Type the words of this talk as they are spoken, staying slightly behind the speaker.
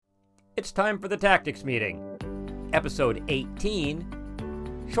It's time for the Tactics Meeting. Episode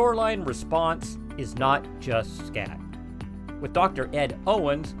 18, Shoreline Response is Not Just SCAT, with Dr. Ed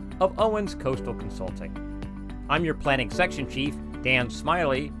Owens of Owens Coastal Consulting. I'm your Planning Section Chief, Dan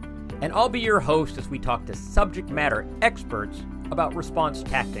Smiley, and I'll be your host as we talk to subject matter experts about response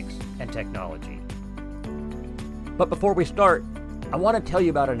tactics and technology. But before we start, I want to tell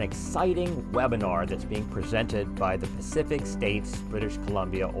you about an exciting webinar that's being presented by the Pacific States British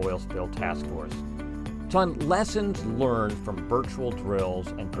Columbia Oil Spill Task Force. It's on lessons learned from virtual drills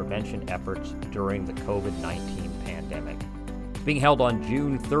and prevention efforts during the COVID-19 pandemic. It's being held on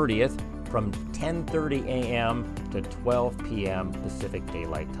June 30th from 10:30 a.m. to 12 p.m. Pacific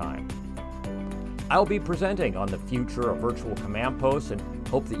Daylight Time. I'll be presenting on the future of virtual command posts and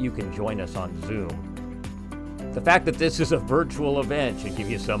hope that you can join us on Zoom. The fact that this is a virtual event should give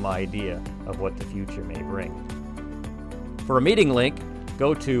you some idea of what the future may bring. For a meeting link,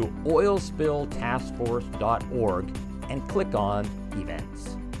 go to oilspilltaskforce.org and click on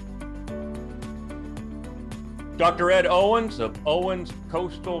Events. Dr. Ed Owens of Owens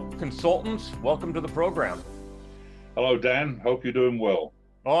Coastal Consultants, welcome to the program. Hello, Dan. Hope you're doing well.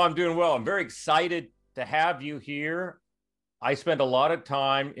 Oh, I'm doing well. I'm very excited to have you here. I spend a lot of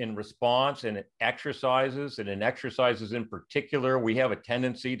time in response and exercises, and in exercises in particular, we have a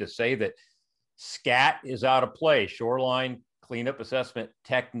tendency to say that SCAT is out of play. Shoreline cleanup assessment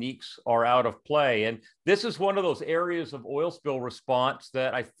techniques are out of play. And this is one of those areas of oil spill response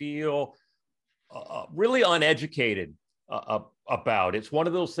that I feel really uneducated about. It's one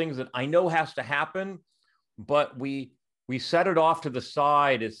of those things that I know has to happen, but we set it off to the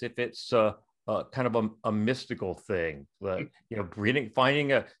side as if it's kind of a mystical thing. Getting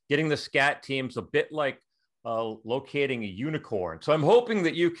the SCAT teams a bit like locating a unicorn. So I'm hoping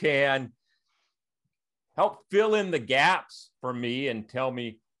that you can help fill in the gaps for me and tell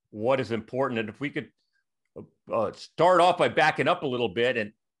me what is important. And if we could start off by backing up a little bit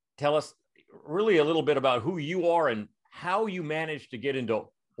and tell us really a little bit about who you are and how you managed to get into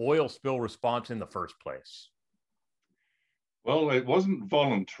oil spill response in the first place. Well, it wasn't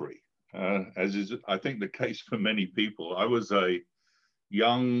voluntary. As is, I think, the case for many people. I was a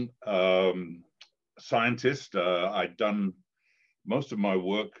young scientist. I'd done most of my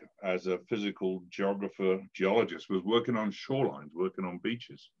work as a physical geographer, geologist, was working on shorelines, working on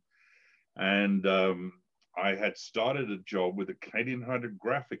beaches. And I had started a job with the Canadian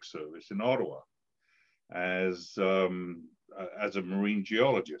Hydrographic Service in Ottawa as a marine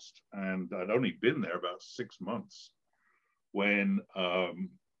geologist. And I'd only been there about 6 months when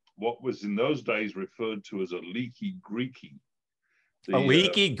what was in those days referred to as a leaky greekie. A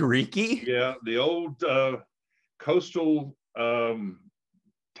leaky greekie? Yeah, the old coastal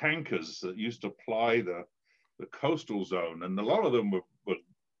tankers that used to ply the coastal zone. And a lot of them were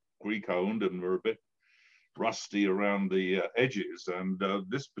Greek-owned and were a bit rusty around the edges. And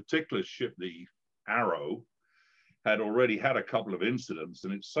this particular ship, the Arrow, had already had a couple of incidents,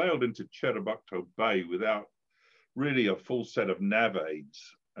 and it sailed into Chedabucto Bay without really a full set of nav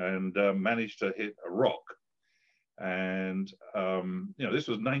aids, and managed to hit a rock. And, this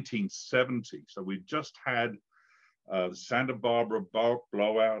was 1970. So we just had the Santa Barbara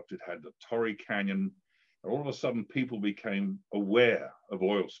blowout. It had the Torrey Canyon. And all of a sudden, people became aware of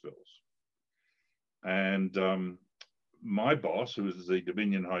oil spills. And my boss, who was the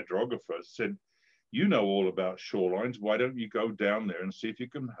Dominion hydrographer, said, "You know all about shorelines. Why don't you go down there and see if you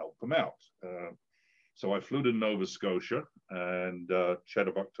can help them out?" So I flew to Nova Scotia and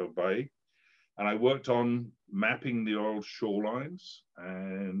Chedabucto Bay, and I worked on mapping the oil shorelines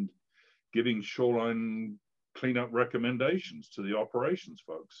and giving shoreline cleanup recommendations to the operations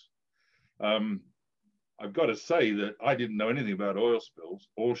folks. I've got to say that I didn't know anything about oil spills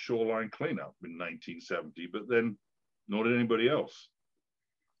or shoreline cleanup in 1970, but then nor did anybody else.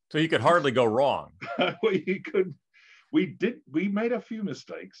 So you could hardly go wrong. Well, you could. We made a few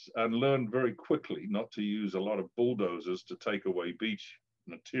mistakes and learned very quickly not to use a lot of bulldozers to take away beach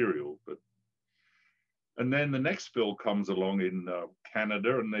material. And then the next spill comes along in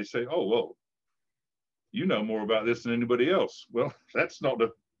Canada, and they say, "Oh, well, you know more about this than anybody else." Well, that's not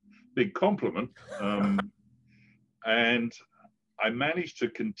a big compliment. And I managed to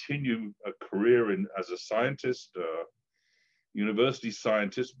continue a career as a scientist, university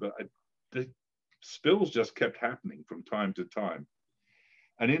scientist, but the spills just kept happening from time to time.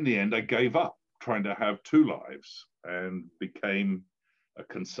 And in the end, I gave up trying to have two lives and became a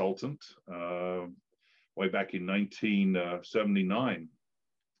consultant way back in 1979.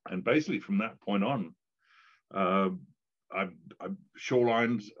 And basically from that point on,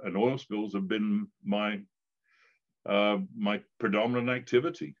 shorelines and oil spills have been my predominant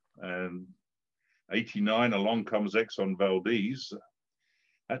activity. And 89, along comes Exxon Valdez.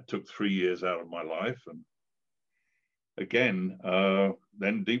 That took 3 years out of my life. And again,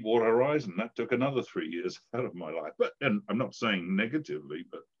 then Deepwater Horizon, that took another 3 years out of my life. But, and I'm not saying negatively,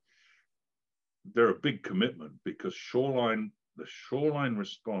 but they're a big commitment because the shoreline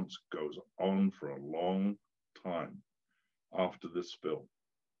response goes on for a long time after the spill.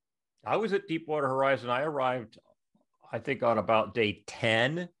 I was at Deepwater Horizon. I arrived, I think, on about day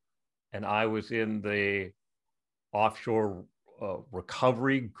 10, and I was in the offshore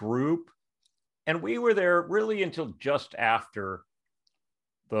recovery group. And we were there really until just after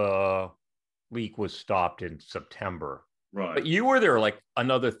the leak was stopped in September. Right. But you were there like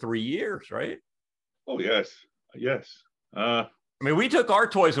another 3 years, right? Oh, yes. Yes. I mean, we took our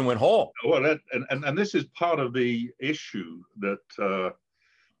toys and went home. Well, and this is part of the issue that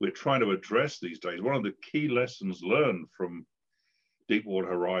we're trying to address these days. One of the key lessons learned from Deepwater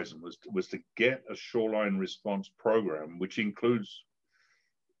Horizon was to get a shoreline response program, which includes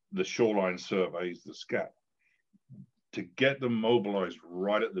the shoreline surveys, the SCAT, to get them mobilized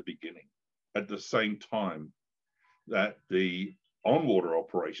right at the beginning, at the same time that the on-water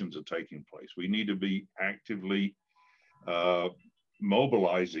operations are taking place. We need to be actively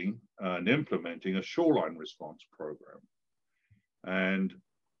mobilizing and implementing a shoreline response program. And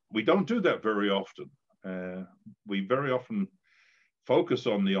we don't do that very often. We very often focus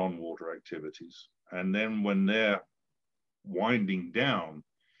on the on-water activities. And then when they're winding down,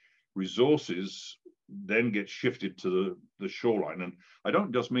 resources then get shifted to the shoreline. And I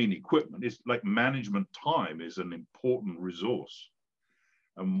don't just mean equipment, it's like management time is an important resource.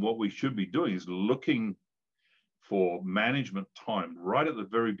 And what we should be doing is looking for management time right at the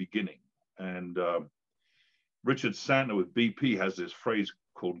very beginning. And Richard Santner with BP has this phrase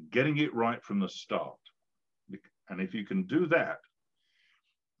called getting it right from the start. And if you can do that,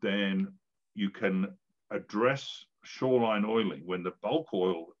 then you can address shoreline oiling when the bulk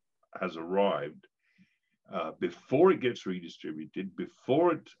oil has arrived, before it gets redistributed,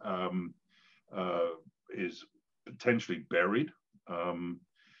 before it is potentially buried.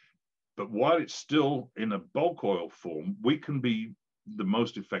 But while it's still in a bulk oil form, we can be the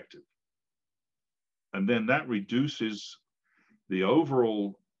most effective. And then that reduces the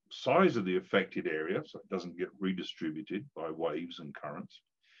overall size of the affected area, so it doesn't get redistributed by waves and currents.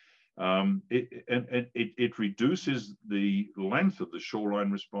 It reduces the length of the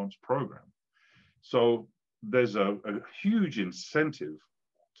shoreline response program. So there's a huge incentive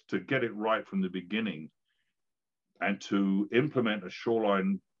to get it right from the beginning and to implement a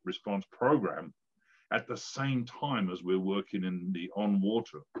shoreline response program at the same time as we're working in the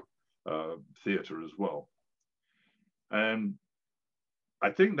on-water theater as well. And I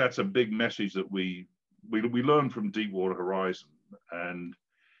think that's a big message that we learned from Deepwater Horizon. And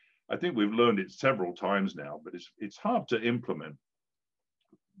I think we've learned it several times now, but it's hard to implement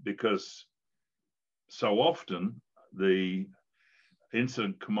because so often the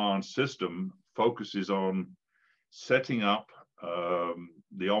incident command system focuses on setting up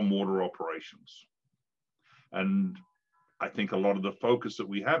the on-water operations. And I think a lot of the focus that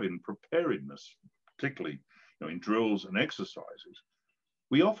we have in preparedness, particularly in drills and exercises,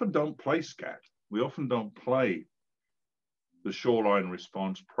 we often don't play SCAT. We often don't play the shoreline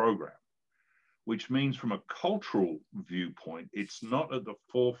response program, which means from a cultural viewpoint, it's not at the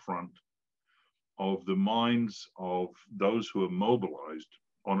forefront of the minds of those who are mobilized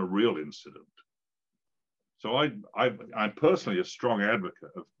on a real incident. So I'm personally a strong advocate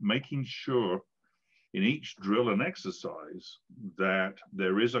of making sure in each drill and exercise that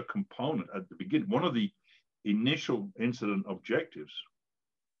there is a component at the beginning. One of the initial incident objectives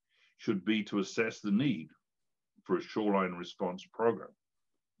should be to assess the need for a shoreline response program.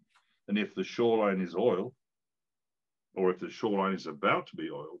 And if the shoreline is oiled, or if the shoreline is about to be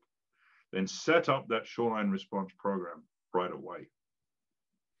oiled, then set up that shoreline response program right away.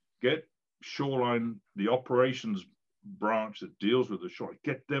 Get shoreline, the operations branch that deals with the shoreline,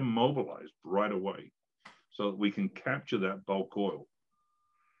 get them mobilized right away so that we can capture that bulk oil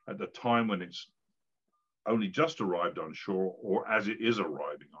at the time when it's only just arrived on shore or as it is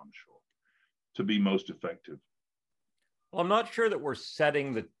arriving on shore to be most effective. Well, I'm not sure that we're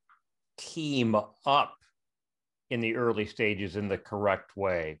setting the team up in the early stages in the correct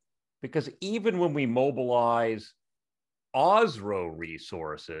way, because even when we mobilize OSRO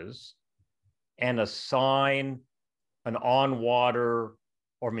resources and assign an on-water,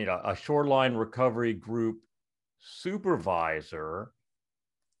 or a shoreline recovery group supervisor,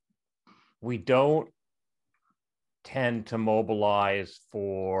 we don't tend to mobilize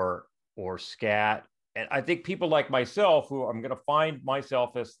for or SCAT And I think people like myself, who I'm going to find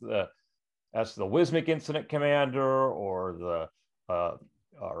myself as the WSMIC incident commander or the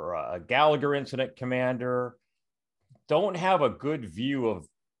Gallagher incident commander, don't have a good view of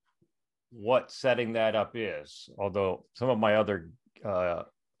what setting that up is. Although some of my other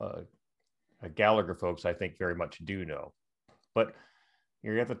Gallagher folks, I think, very much do know. But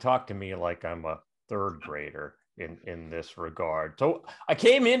you have to talk to me like I'm a third grader in this regard. So I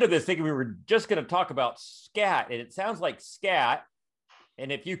came into this thinking we were just going to talk about SCAT, and it sounds like SCAT.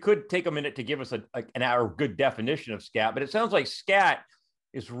 And if you could take a minute to give us an hour good definition of SCAT, but it sounds like SCAT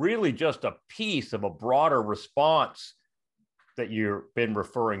is really just a piece of a broader response that you've been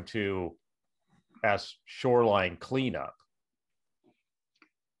referring to as shoreline cleanup.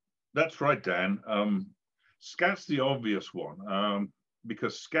 That's right, Dan. SCAT's the obvious one,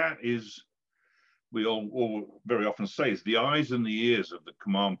 because SCAT is, we all very often say, is the eyes and the ears of the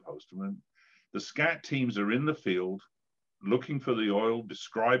command post. I mean, the SCAT teams are in the field looking for the oil,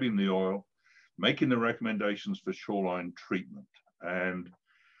 describing the oil, making the recommendations for shoreline treatment. And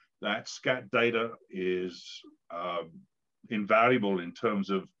that SCAT data is invaluable in terms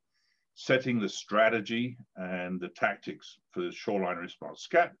of setting the strategy and the tactics for the shoreline response.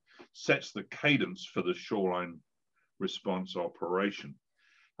 SCAT sets the cadence for the shoreline response operation.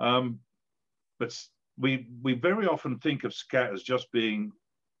 But we very often think of SCAT as just being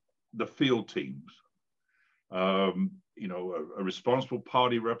the field teams. You know, a responsible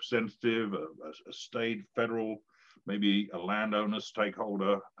party representative, a state, federal, maybe a landowner,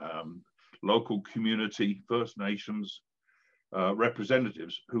 stakeholder, local community, First Nations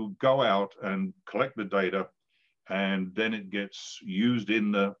representatives who go out and collect the data, and then it gets used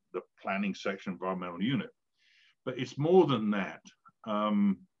in the planning section environmental unit. But it's more than that,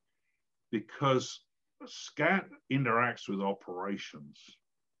 because SCAT interacts with operations,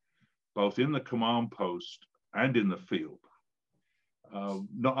 both in the command post and in the field.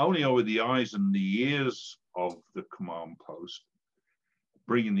 Not only are we the eyes and the ears of the command post,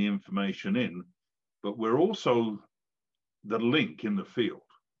 bringing the information in, but we're also the link in the field.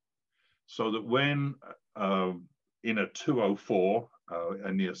 So that when in a 204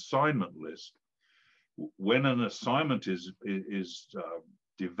 and the assignment list, when an assignment is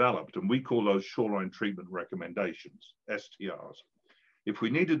developed, and we call those shoreline treatment recommendations, STRs. If we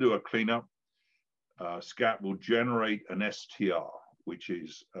need to do a cleanup, SCAT will generate an STR, which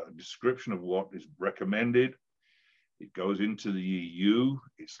is a description of what is recommended. It goes into the EU.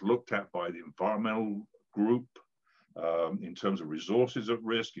 It's looked at by the environmental group in terms of resources at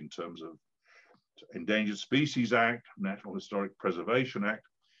risk, in terms of Endangered Species Act, National Historic Preservation Act,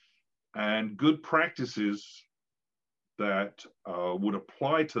 and good practices that would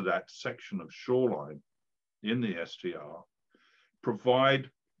apply to that section of shoreline in the STR provide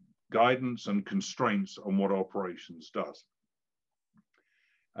guidance and constraints on what operations does.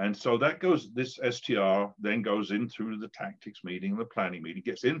 And so that goes, this STR then goes into the tactics meeting, the planning meeting,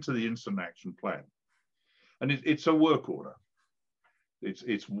 gets into the incident action plan. And it's a work order.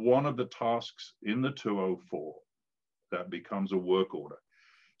 It's one of the tasks in the 204 that becomes a work order.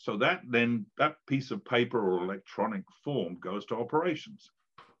 So that piece of paper or electronic form goes to operations.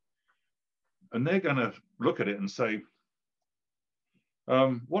 And they're gonna look at it and say,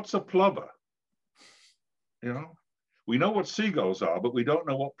 what's a plover? You know, we know what seagulls are, but we don't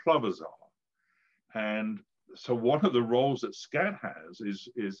know what plovers are. And so one of the roles that SCAT has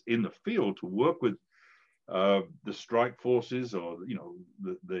is in the field to work with the strike forces, or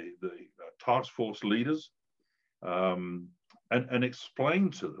the task force leaders, and explain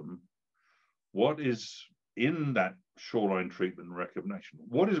to them what is in that shoreline treatment recommendation.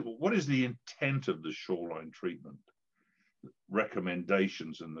 What is the intent of the shoreline treatment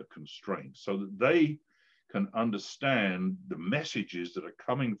recommendations and the constraints, so that they can understand the messages that are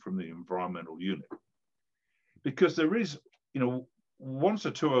coming from the environmental unit. Because there is, once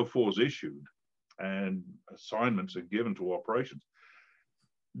a 204 is issued and assignments are given to operations,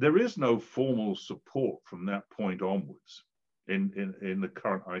 there is no formal support from that point onwards in the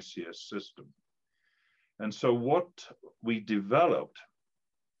current ICS system. And so what we developed,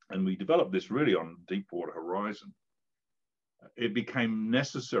 and we developed this really on Deepwater Horizon, it became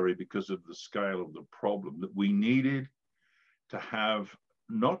necessary because of the scale of the problem that we needed to have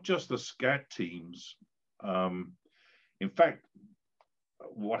not just the SCAT teams. In fact,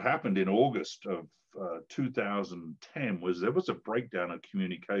 what happened in August of 2010 was there was a breakdown of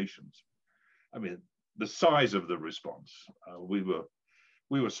communications. I mean, the size of the response. We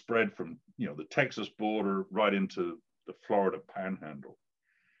were spread from the Texas border right into the Florida Panhandle,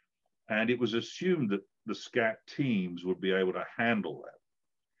 and it was assumed that the SCAT teams would be able to handle that.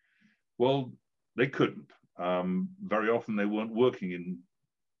 Well, They couldn't. Very often they weren't working in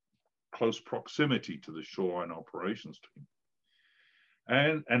close proximity to the shoreline operations team.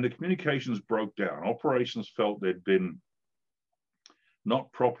 And the communications broke down. Operations felt they'd been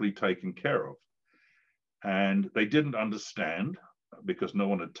not properly taken care of. And they didn't understand, because no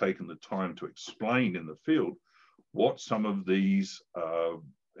one had taken the time to explain in the field, what some of these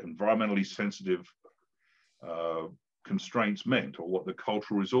environmentally sensitive constraints meant, or what the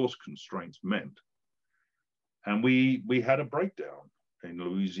cultural resource constraints meant. And we had a breakdown in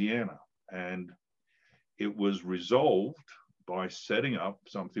Louisiana, and it was resolved by setting up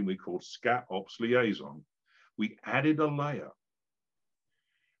something we called SCAT Ops Liaison. We added a layer.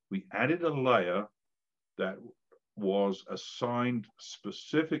 We added a layer that was assigned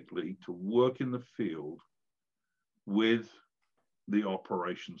specifically to work in the field with the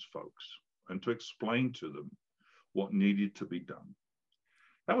operations folks and to explain to them what needed to be done.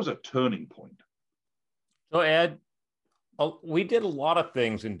 That was a turning point. So Ed, we did a lot of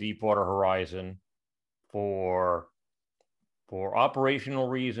things in Deepwater Horizon for operational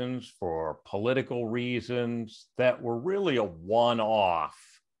reasons, for political reasons, that were really a one-off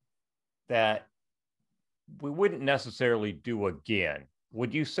that we wouldn't necessarily do again.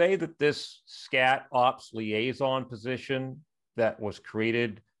 Would you say that this SCAT Ops Liaison position that was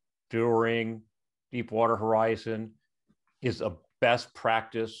created during Deepwater Horizon is a best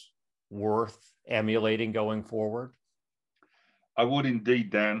practice worth emulating going forward? I would indeed,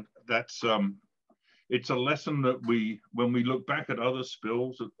 Dan. That's it's a lesson that when we look back at other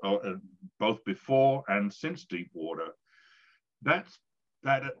spills, both before and since Deepwater, that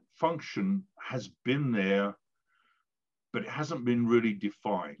function has been there, but it hasn't been really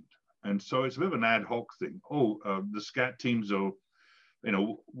defined. And so it's a bit of an ad hoc thing. The SCAT teams are,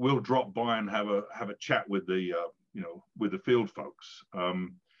 we'll drop by and have a chat with the with the field folks.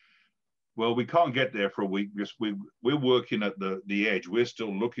 Well, we can't get there for a week because we're working at the edge. We're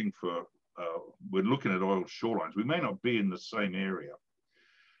still looking for, we're looking at oil shorelines. We may not be in the same area.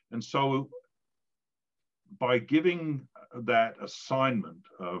 And so by giving that assignment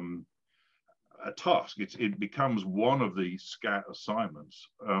a task, it becomes one of the SCAT assignments.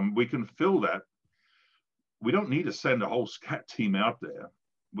 We can fill that. We don't need to send a whole SCAT team out there.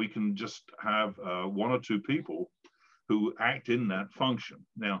 We can just have one or two people who act in that function.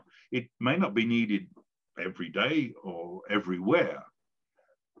 Now, it may not be needed every day or everywhere,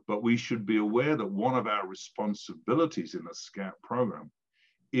 but we should be aware that one of our responsibilities in the SCAT program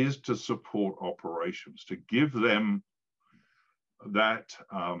is to support operations, to give them that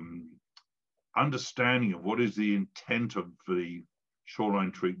understanding of what is the intent of the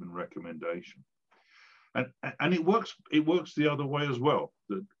shoreline treatment recommendation. And it works the other way as well.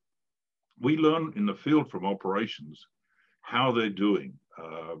 That we learn in the field from operations how they're doing,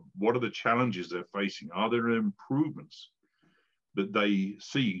 what are the challenges they're facing, are there improvements that they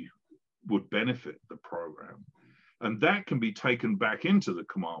see would benefit the program, and that can be taken back into the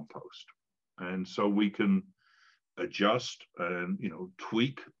command post, and so we can adjust and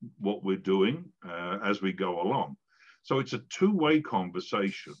tweak what we're doing as we go along. So it's a two-way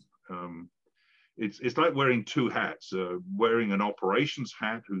conversation. It's like wearing two hats, wearing an operations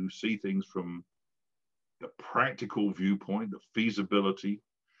hat who see things from the practical viewpoint, the feasibility,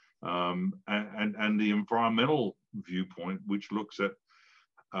 and the environmental viewpoint, which looks at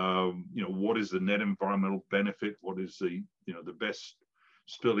what is the net environmental benefit, what is the best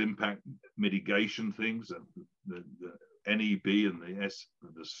spill impact mitigation things, the NEB and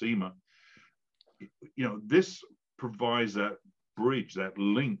the SEMA. This provides that bridge, that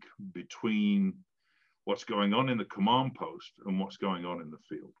link between what's going on in the command post and what's going on in the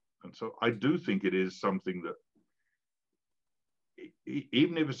field. And so I do think it is something that,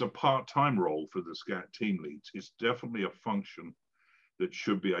 even if it's a part-time role for the SCAT team leads, it's definitely a function that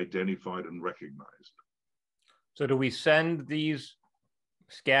should be identified and recognized. So do we send these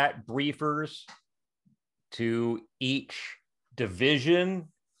SCAT briefers to each division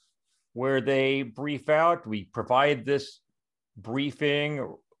where they brief out? Do we provide this briefing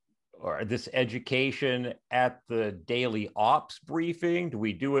or this education at the daily ops briefing? Do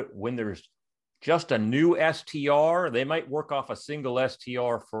we do it when there's just a new STR? They might work off a single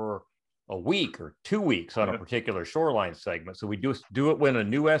STR for a week or 2 weeks on a particular shoreline segment. So we do it when a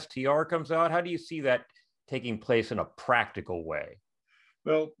new STR comes out. How do you see that taking place in a practical way?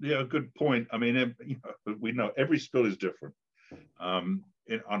 Well, yeah, good point. I mean, we know every spill is different. On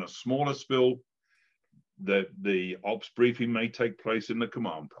a smaller spill, the ops briefing may take place in the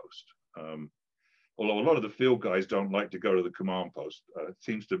command post. Although a lot of the field guys don't like to go to the command post. It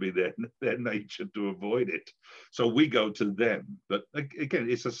seems to be their nature to avoid it. So we go to them. But again,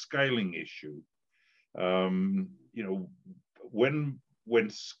 it's a scaling issue. You know, when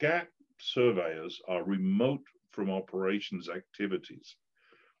SCAT surveyors are remote from operations activities,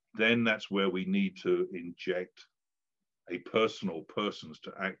 then that's where we need to inject a persons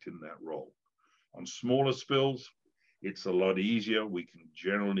to act in that role. On smaller spills, it's a lot easier. We can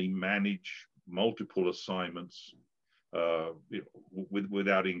generally manage multiple assignments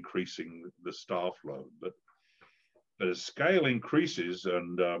without increasing the staff load. But as scale increases,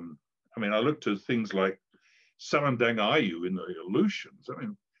 and I mean, I look to things like Samandangayu in the Aleutians. I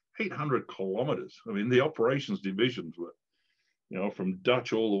mean, 800 kilometers. I mean, the operations divisions were, you know, from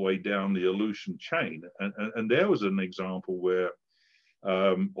Dutch all the way down the Aleutian chain. And there was an example where,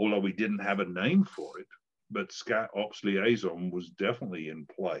 although we didn't have a name for it, but SCAT Ops Liaison was definitely in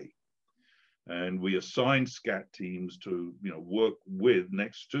play. And we assigned SCAT teams to, you know, work with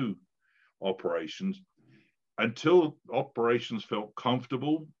next to operations until operations felt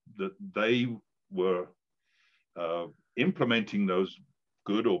comfortable that they were implementing those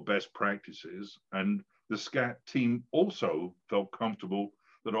good or best practices, and the SCAT team also felt comfortable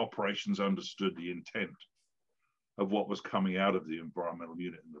that operations understood the intent of what was coming out of the environmental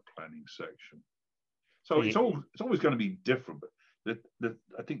unit in the planning section. So it's always going to be different, but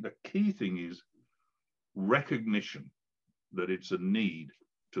I think the key thing is recognition that it's a need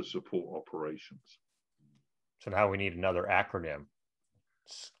to support operations. So now we need another acronym.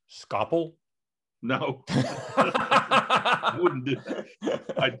 SCOPL? No, I wouldn't do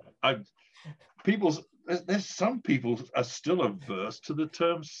that. There's some people are still averse to the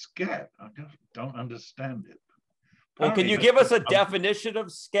term SCAT. I just don't understand it. Well, can you give us a definition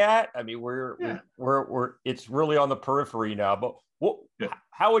of SCAT? I mean, we're it's really on the periphery now, but what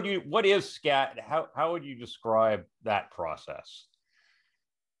is SCAT? How would you describe that process?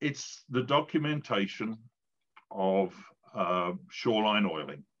 It's the documentation of shoreline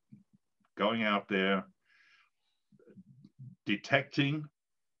oiling, going out there, detecting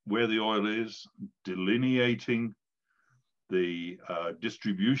where the oil is, delineating the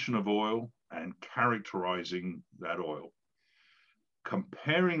distribution of oil, and characterizing that oil.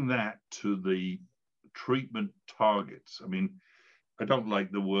 Comparing that to the treatment targets. I mean, I don't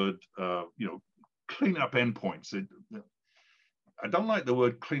like the word, clean up endpoints. I don't like the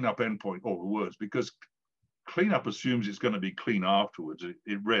word clean up endpoint or the words, because cleanup assumes it's going to be clean afterwards.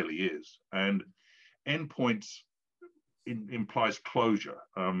 It rarely is. And endpoints implies closure.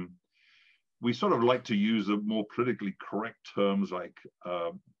 We sort of like to use the more politically correct terms like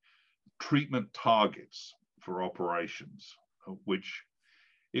treatment targets for operations, which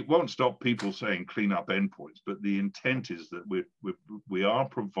it won't stop people saying clean up endpoints, but the intent is that we are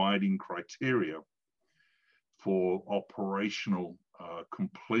providing criteria for operational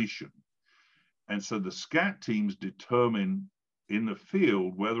completion. And so the SCAT teams determine in the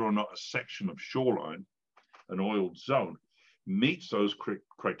field whether or not a section of shoreline, an oiled zone, meets those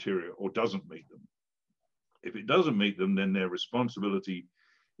criteria or doesn't meet them. If it doesn't meet them, then their responsibility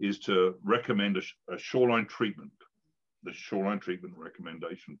is to recommend a shoreline treatment, the shoreline treatment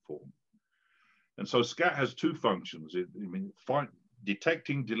recommendation form. And so SCAT has two functions.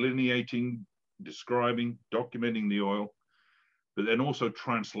 Detecting, delineating, describing, documenting the oil, but then also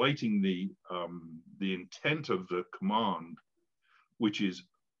translating the intent of the command, which is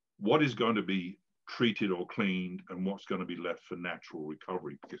what is going to be treated or cleaned and what's going to be left for natural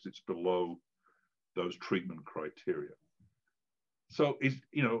recovery, because it's below those treatment criteria. So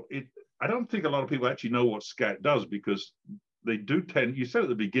I don't think a lot of people actually know what SCAT does, because they do tend, you said at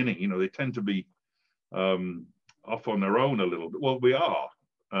the beginning, they tend to be off on their own a little bit. Well, we are.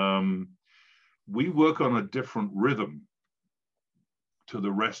 We work on a different rhythm to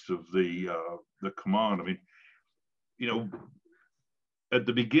the rest of the command. I mean, at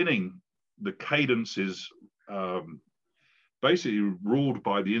the beginning, the cadence is basically ruled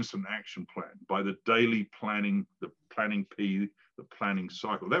by the incident action plan, by the daily planning, the planning P, the planning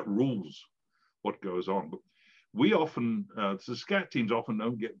cycle. That rules what goes on. But we often, the SCAT teams often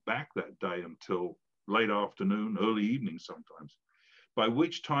don't get back that day until late afternoon, early evening sometimes, by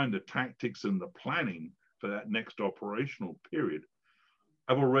which time the tactics and the planning for that next operational period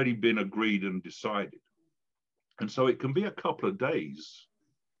have already been agreed and decided. And so it can be a couple of days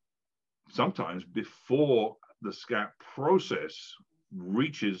sometimes before the SCAT process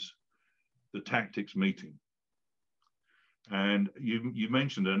reaches the tactics meeting. And you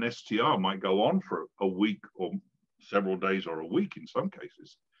mentioned an STR might go on for a week or several days or a week in some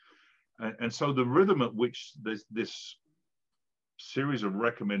cases. And so the rhythm at which this series of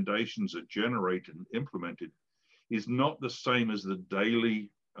recommendations are generated and implemented is not the same as the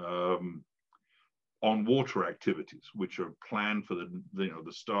daily on water activities, which are planned for the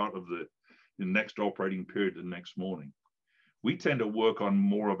start of the the next operating period the next morning. We tend to work on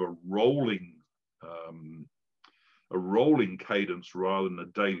more of a rolling cadence rather than a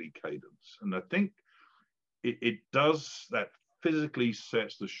daily cadence. And I think it does, that physically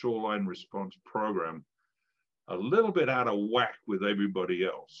sets the shoreline response program a little bit out of whack with everybody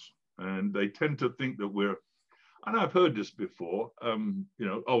else. And they tend to think that we're, and I've heard this before,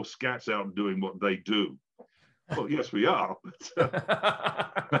 SCAT's out doing what they do. Well, yes, we are.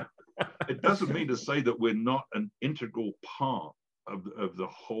 But it doesn't mean to say that we're not an integral part of the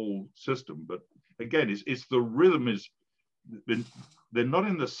whole system. But again, it's the rhythm is, they're not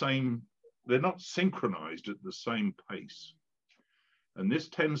in the same, they're not synchronized at the same pace. And this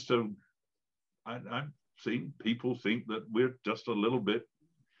tends to, I've seen people think that we're just a little bit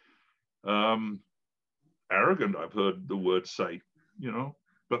arrogant. I've heard the word say,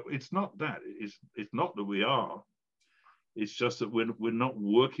 but it's not that. It's not that we are. It's just that we're not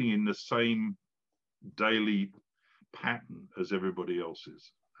working in the same daily pattern as everybody else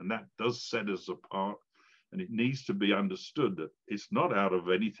is. And that does set us apart. And it needs to be understood that it's not out of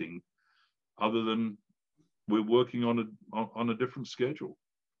anything other than we're working on a different schedule.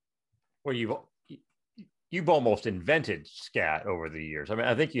 Well, you've almost invented SCAT over the years. I mean,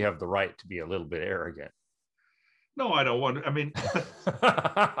 I think you have the right to be a little bit arrogant. No, I don't want to. I mean,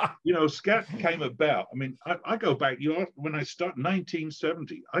 SCAT came about. I mean, I go back, when I start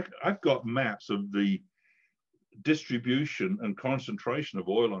 1970, I've got maps of the distribution and concentration of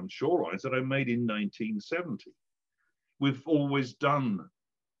oil on shorelines that I made in 1970. We've always done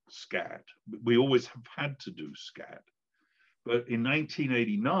SCAT. We always have had to do SCAT. But in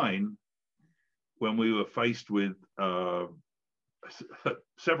 1989, when we were faced with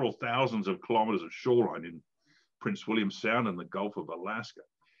several thousands of kilometers of shoreline in Prince William Sound and the Gulf of Alaska,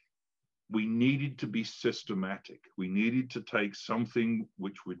 we needed to be systematic. We needed to take something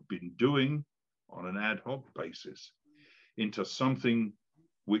which we'd been doing on an ad hoc basis into something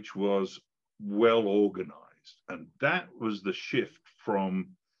which was well organized. And that was the shift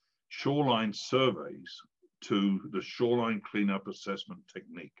from shoreline surveys to the shoreline cleanup assessment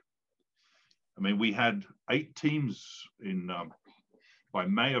technique. I mean, we had 8 teams by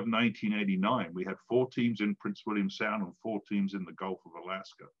May of 1989, we had 4 teams in Prince William Sound and 4 teams in the Gulf of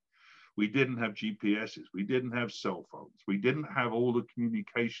Alaska. We didn't have GPSs. We didn't have cell phones. We didn't have all the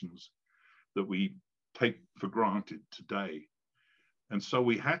communications that we take for granted today. And so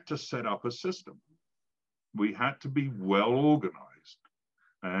we had to set up a system. We had to be well organized.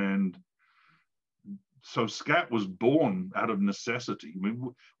 And so SCAT was born out of necessity. I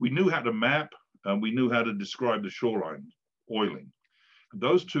mean, we knew how to map and we knew how to describe the shoreline oiling.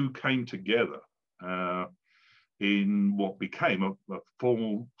 Those two came together in what became a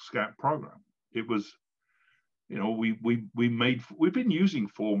formal SCAT program. It was, we've been using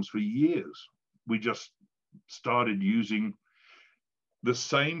forms for years. We just started using the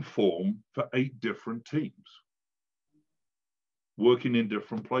same form for 8 different teams, working in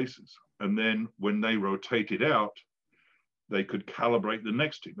different places. And then when they rotated out, they could calibrate the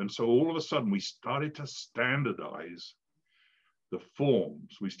next team. And so all of a sudden we started to standardize the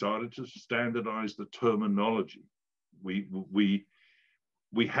forms. We started to standardize the terminology. We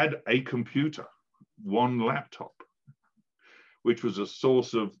had a computer, one laptop, which was a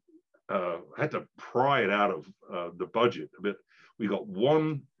source of, had to pry it out of the budget a bit. We got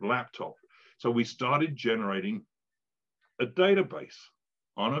one laptop. So we started generating a database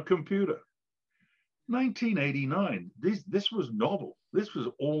on a computer. 1989, this was novel. This was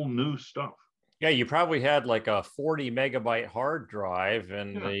all new stuff. Yeah, you probably had like a 40 megabyte hard drive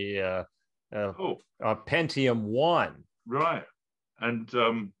and the Pentium 1. Right. And,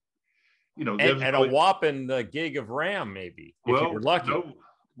 and a whopping gig of RAM, maybe, if you were lucky. No,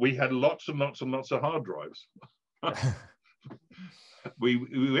 we had lots and lots and lots of hard drives.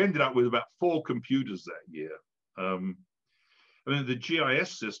 we ended up with about 4 computers that year. I mean, the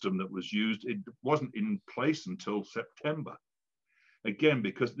GIS system that was used, it wasn't in place until September. Again,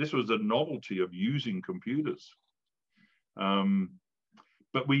 because this was the novelty of using computers.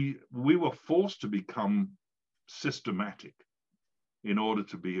 But we were forced to become systematic in order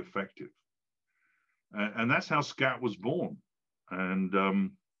to be effective. And that's how SCAT was born. And,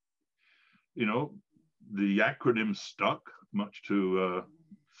 the acronym stuck, much to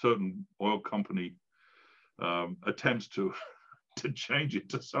certain oil company attempts to change it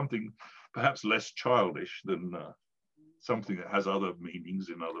to something perhaps less childish than something that has other meanings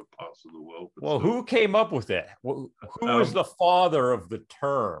in other parts of the world. But well, who came up with it? Who was the father of the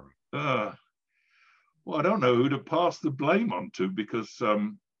term? Well, I don't know who to pass the blame on to, because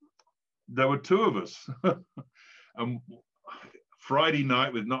there were 2 of us. Friday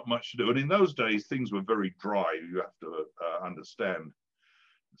night with not much to do. And in those days, things were very dry, you have to understand.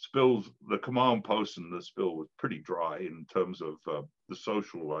 Spills, the command post and the spill was pretty dry in terms of the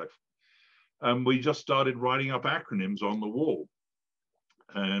social life. And we just started writing up acronyms on the wall.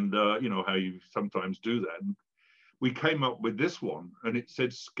 And you know how you sometimes do that. And we came up with this one, and it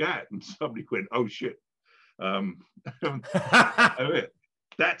said SCAT, and somebody went, "Oh shit!"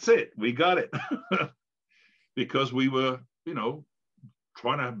 That's it. We got it because we were, you know,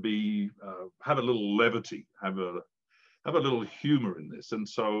 trying to be have a little levity, have a little humor in this. And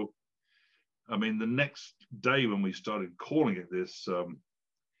so, I mean, the next day when we started calling it this,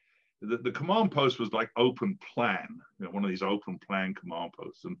 the command post was like open plan, you know, one of these open plan command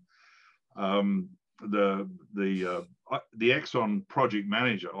posts. And the Exxon project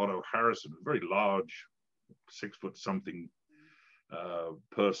manager, Otto Harrison, a very large, 6 foot something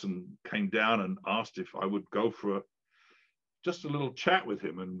person, came down and asked if I would go for just a little chat with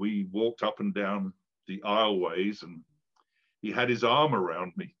him. And we walked up and down the aisleways, and he had his arm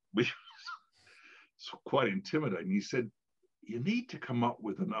around me, which was quite intimidating. He said, "You need to come up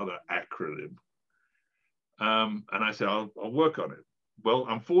with another acronym." And I said, I'll work on it. Well,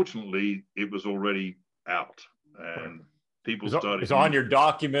 unfortunately, it was already out, and people started. It's on your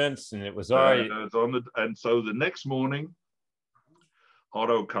documents, and it was already. It's on the, and so the next morning,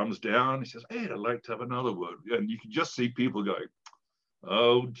 Otto comes down. He says, "Hey, I'd like to have another word." And you can just see people going,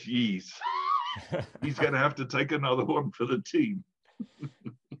 "Oh, geez, he's going to have to take another one for the team."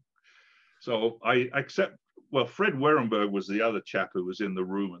 So I accept. Well, Fred Werenberg was the other chap who was in the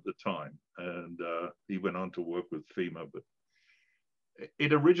room at the time, and he went on to work with FEMA. But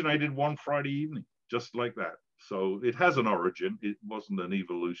it originated one Friday evening, just like that. So it has an origin. It wasn't an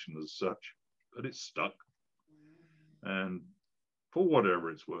evolution as such, but it's stuck. And for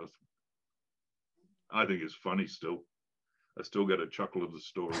whatever it's worth, I think it's funny still. I still get a chuckle of the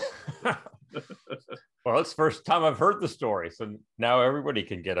story. Well, it's the first time I've heard the story, so now everybody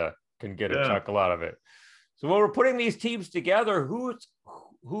can get a chuckle out of it. So when we're putting these teams together, who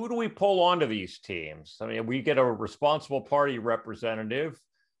do we pull onto these teams? I mean, we get a responsible party representative.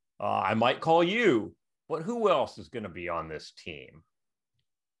 I might call you, but who else is going to be on this team?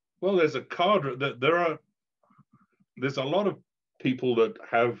 Well, there's a cadre that there's a lot of people that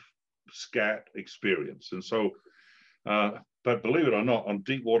have SCAT experience. And so, but believe it or not, on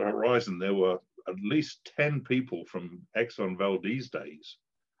Deepwater Horizon, there were at least 10 people from Exxon Valdez days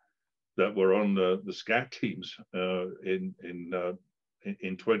that were on the SCAT teams in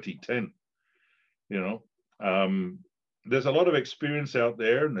 2010. You know, there's a lot of experience out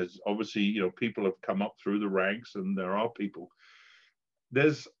there, and there's obviously, you know, people have come up through the ranks, and there are people.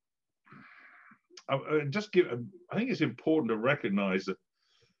 There's I think it's important to recognize that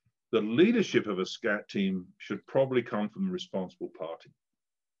the leadership of a SCAT team should probably come from the responsible party.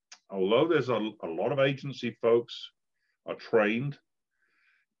 Although there's a lot of agency folks are trained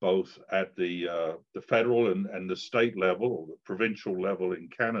both at the federal and the state level, or the provincial level in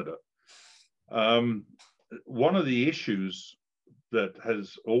Canada. One of the issues that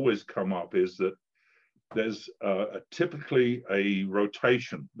has always come up is that there's typically a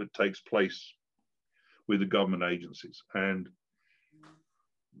rotation that takes place with the government agencies, and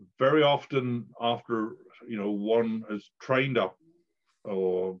very often after, you know, one has trained up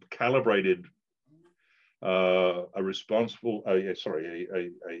or calibrated a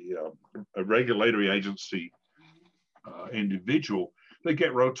regulatory agency individual, they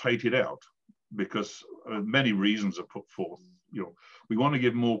get rotated out because many reasons are put forth. You know, we want to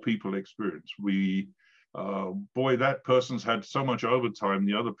give more people experience. Boy, that person's had so much overtime.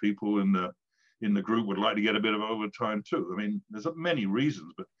 The other people in the group would like to get a bit of overtime too. I mean, there's many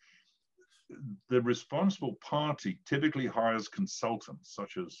reasons, but the responsible party typically hires consultants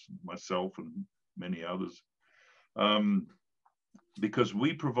such as myself and many others, because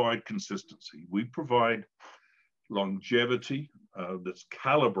we provide consistency. We provide longevity that's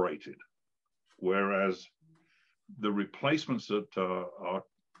calibrated, whereas the replacements that are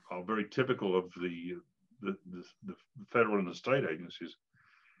very typical of the federal and the state agencies,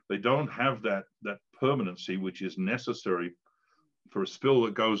 they don't have that permanency which is necessary for a spill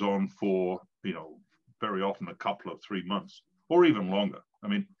that goes on for, you know, very often a couple of 3 months or even longer. I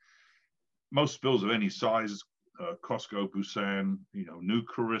mean, most spills of any size, Costco, Busan, you know, New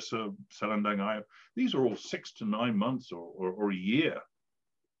Carissa, Selendang, Iowa, these are all 6 to 9 months or a year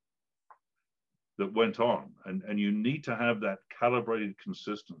that went on, and you need to have that calibrated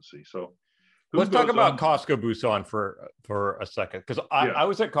consistency. So let's talk about Costco Busan for a second, because I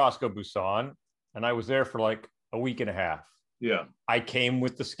was at Costco Busan, and I was there for like a week and a half. Yeah, I came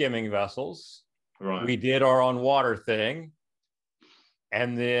with the skimming vessels. Right. We did our on water thing.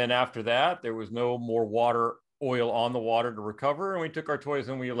 And then after that, there was no more oil on the water to recover, and we took our toys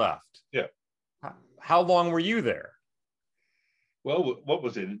and we left. Yeah. How long were you there? Well, what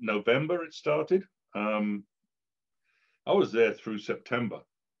was it? November it started. I was there through September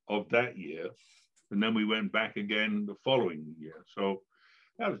of that year, and then we went back again the following year. So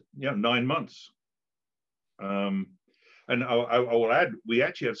that was 9 months. And I will add, we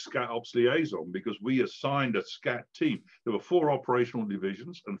actually had Scat Ops Liaison because we assigned a Scat team. There were 4 operational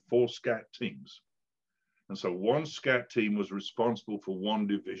divisions and 4 Scat teams. And so one Scat team was responsible for one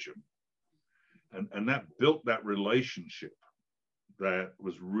division. And that built that relationship that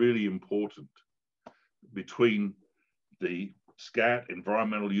was really important between the Scat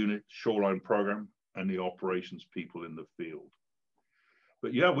Environmental Unit Shoreline Program and the operations people in the field.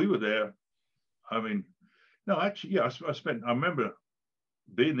 But yeah, we were there. I mean, no, actually, yeah, I remember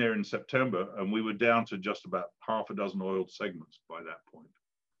being there in September, and we were down to just about half a dozen oiled segments by that point.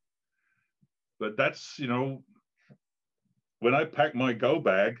 But that's, when I pack my go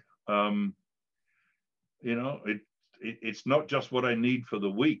bag, it's not just what I need for the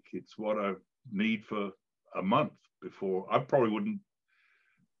week. It's what I need for a month before. I probably wouldn't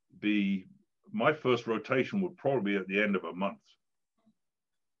be, my first rotation would probably be at the end of a month,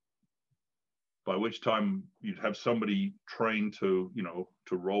 by which time you'd have somebody trained to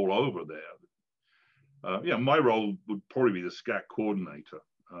roll over there. My role would probably be the Scat coordinator.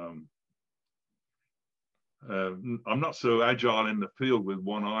 I'm not so agile in the field with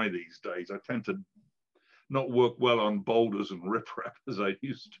one eye these days. I tend to not work well on boulders and riprap as I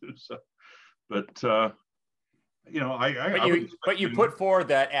used to. So, but you put forward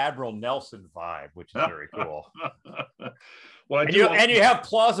that Admiral Nelson vibe, which is very cool. Well, and you have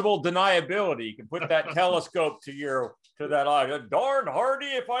plausible deniability. You can put that telescope to that eye. Darn hardy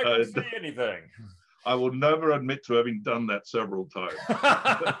if I can see anything. I will never admit to having done that several times.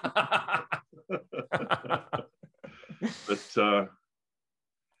 But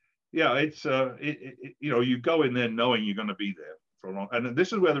it's you go in there knowing you're going to be there for a long, and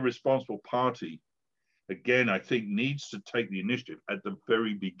this is where the responsible party, again, I think needs to take the initiative at the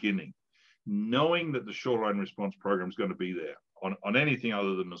very beginning, knowing that the shoreline response program is going to be there on anything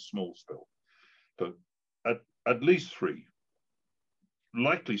other than a small spill. So at least 3,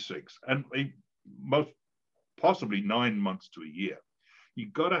 likely 6, and most possibly 9 months to a year.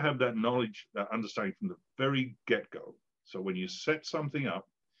 You've got to have that knowledge, that understanding from the very get-go. So when you set something up,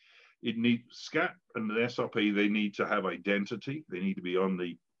 it needs SCAT and the SRP, they need to have identity. They need to be on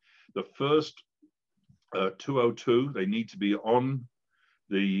the first 202. They need to be on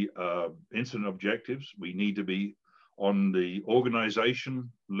the incident objectives. We need to be on the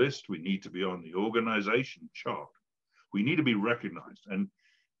organization list. We need to be on the organization chart. We need to be recognized. And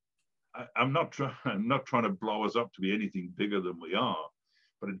I'm not trying to blow us up to be anything bigger than we are,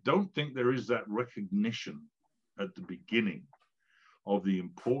 but I don't think there is that recognition at the beginning of the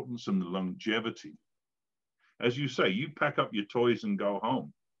importance and the longevity. As you say, you pack up your toys and go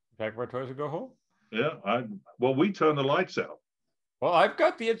home. Pack up our toys and go home? Yeah, we turn the lights out. Well, I've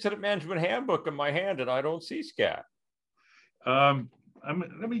got the incident management handbook in my hand and I don't see SCAT.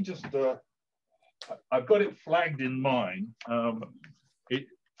 Let me just, I've got it flagged in mine. Well,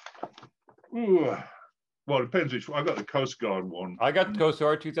 it depends which one. I've got the Coast Guard one. I got the Coast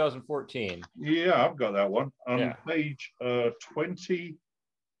Guard 2014. Yeah, I've got that one. On page 20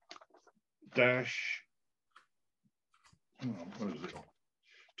 dash, what is it?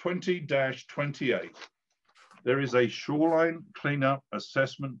 20-28. There is a shoreline cleanup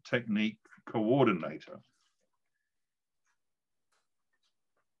assessment technique coordinator.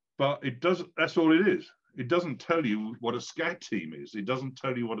 But it doesn't, that's all it is. It doesn't tell you what a SCAT team is. It doesn't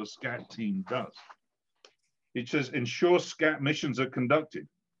tell you what a SCAT team does. It says ensure SCAT missions are conducted.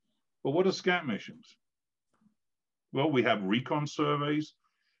 But what are SCAT missions? Well, we have recon surveys.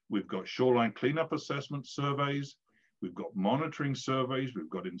 We've got shoreline cleanup assessment surveys. We've got monitoring surveys. We've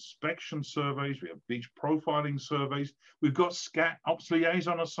got inspection surveys. We have beach profiling surveys. We've got SCAT Ops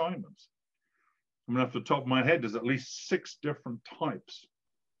Liaison assignments. I mean, off the top of my head, there's at least 6 different types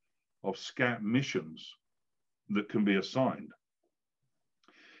of SCAT missions that can be assigned.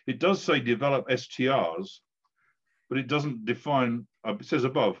 It does say develop STRs, but it doesn't define, it says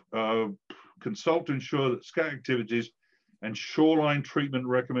above, consult to ensure that SCAT activities and shoreline treatment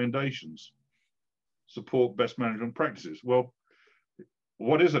recommendations support best management practices. Well,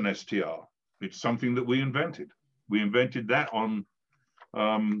 what is an STR? It's something that we invented. We invented that on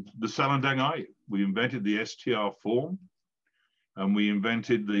the Salindang Island. We invented the STR form, and we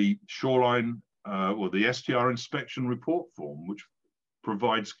invented the shoreline or the STR inspection report form, which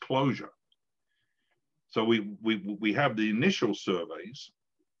provides closure. So we have the initial surveys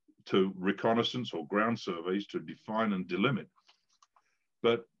to reconnaissance or ground surveys to define and delimit,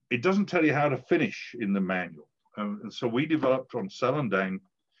 but it doesn't tell you how to finish in the manual. And so we developed on Selendang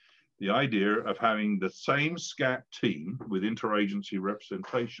the idea of having the same SCAT team with interagency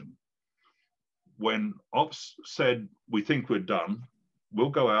representation. When Ops said, we think we're done, we'll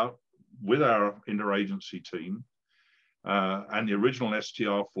go out with our interagency team and the original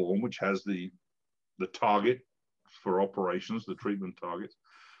STR form, which has the target for operations, the treatment targets,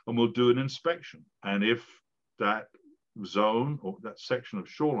 and we'll do an inspection. And if that zone or that section of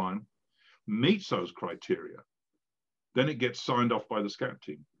shoreline meets those criteria, then it gets signed off by the SCAT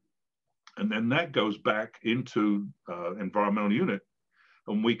team. And then that goes back into environmental unit.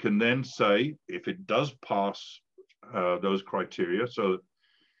 And we can then say, if it does pass those criteria, so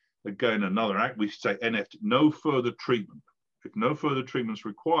again, another act, we say NFT, no further treatment. If no further treatment is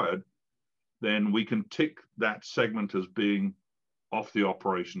required, then we can tick that segment as being off the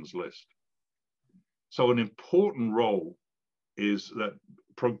operations list. So an important role is that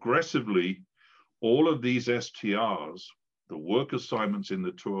progressively, all of these STRs, the work assignments in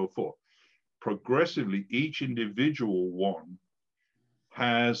the 204, progressively each individual one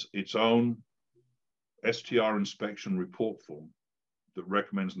has its own STR inspection report form that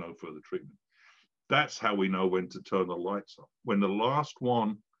recommends no further treatment. That's how we know when to turn the lights off. When the last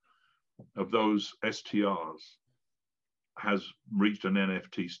one of those STRs has reached an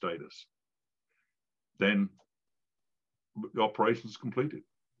NFT status, then the operation is completed.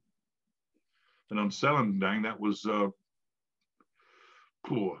 And on Selendang, that was a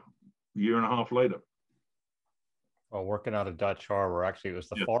year and a half later. Well, working out of Dutch Harbor, actually, it was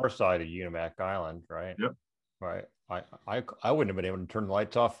the far side of Unimak Island, right? Yep. Right. I wouldn't have been able to turn the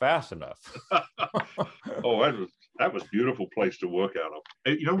lights off fast enough. Oh, that was a beautiful place to work out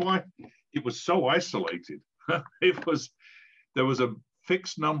of. You know why? It was so isolated. There was a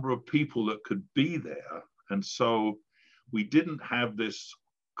fixed number of people that could be there, and so we didn't have this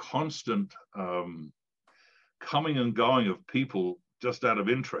constant coming and going of people just out of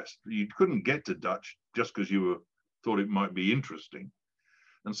interest. You couldn't get to Dutch just because you thought it might be interesting.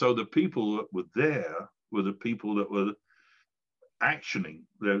 And so the people that were there were the people that were actioning.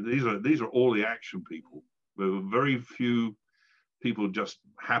 These are all the action people. There were very few people just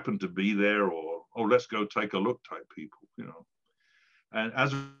happened to be there or, oh, let's go take a look type people, you know. And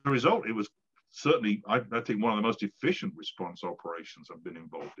as a result, it was certainly, I think, one of the most efficient response operations I've been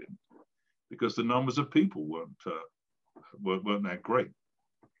involved in, because the numbers of people weren't that great.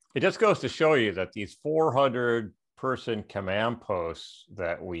 It just goes to show you that these 400-person command posts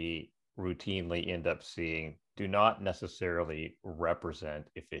that we routinely end up seeing do not necessarily represent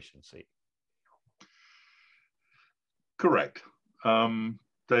efficiency. Correct.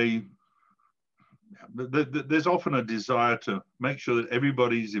 There's often a desire to make sure that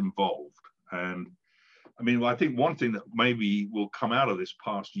everybody's involved. And I mean, I think one thing that maybe will come out of this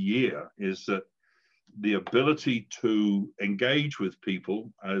past year is that the ability to engage with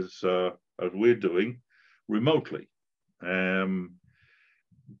people as we're doing remotely.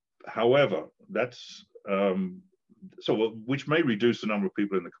 However, that's which may reduce the number of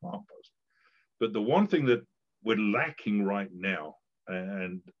people in the command post. But the one thing that we're lacking right now,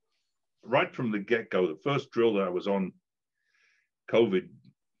 and right from the get-go, the first drill that I was on, COVID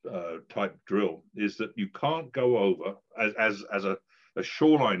type drill, is that you can't go over as a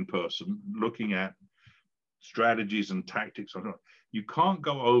shoreline person looking at strategies and tactics. You can't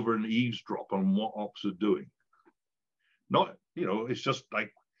go over and eavesdrop on what ops are doing. Not, you know, it's just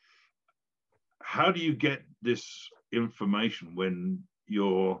like, how do you get this information when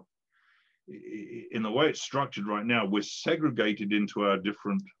you're, in the way it's structured right now, we're segregated into our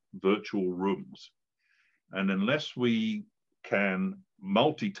different virtual rooms. And unless we can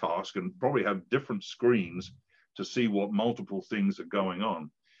multitask and probably have different screens to see what multiple things are going on,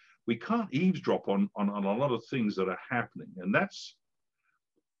 we can't eavesdrop on a lot of things that are happening. And that's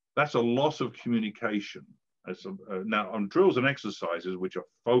a loss of communication. Now, on drills and exercises, which are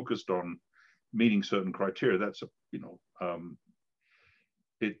focused on meeting certain criteria, that's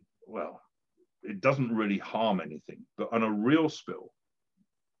it doesn't really harm anything. But on a real spill,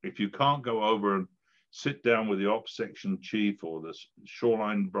 if you can't go over and sit down with the ops section chief or the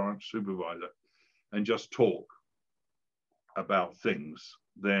shoreline branch supervisor and just talk about things,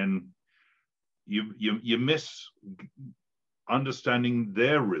 then you miss understanding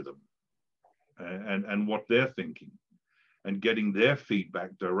their rhythm and what they're thinking and getting their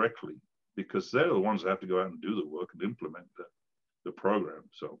feedback directly, because they're the ones that have to go out and do the work and implement the program.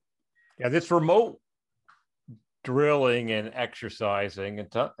 So yeah, this remote drilling and exercising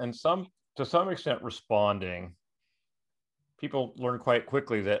and to to some extent responding, people learn quite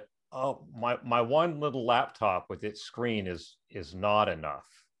quickly that, oh, my one little laptop with its screen is not enough.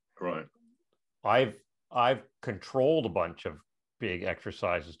 Right. I've controlled a bunch of big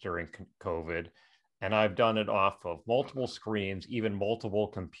exercises during COVID, and I've done it off of multiple screens, even multiple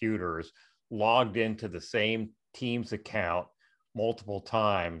computers, logged into the same Teams account multiple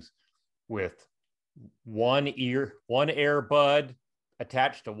times with one earbud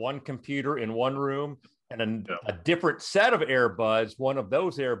attached to one computer in one room, and a different set of earbuds, one of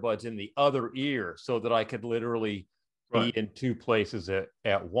those earbuds in the other ear, so that I could literally be in two places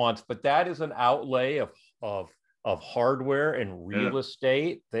at once. But that is an outlay of hardware and real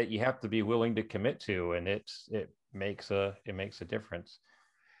estate that you have to be willing to commit to, and it makes a difference.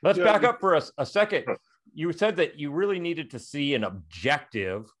 Let's back up for a second. You said that you really needed to see an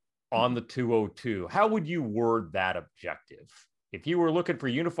objective on the 202. How would you word that objective? If you were looking for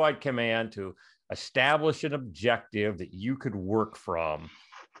Unified Command to establish an objective that you could work from,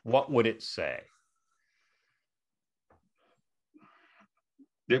 what would it say?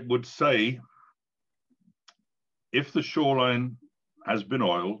 It would say, if the shoreline has been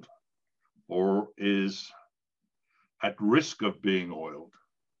oiled or is at risk of being oiled,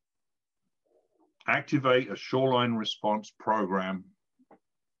 activate a shoreline response program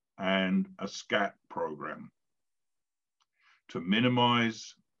and a SCAT program to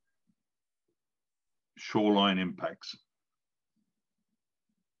minimize shoreline impacts.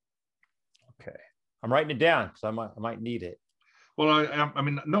 Okay, I'm writing it down because I might need it. Well, I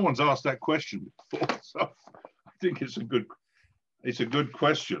mean, no one's asked that question before, so I think it's a good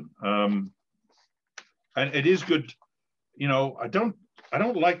question, and it is good. You know, I don't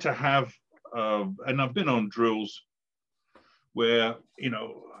like to have, and I've been on drills where, you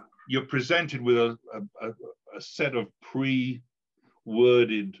know, you're presented with a set of pre-worded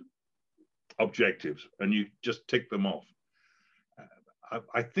objectives and you just tick them off.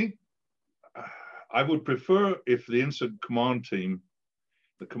 I think I would prefer if the incident command team,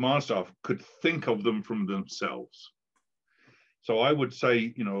 the command staff, could think of them from themselves. So I would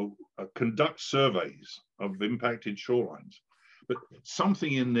say, you know, conduct surveys of impacted shorelines, but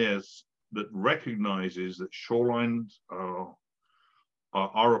something in there that recognizes that shorelines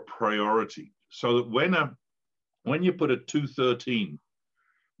are a priority, so that when you put a 213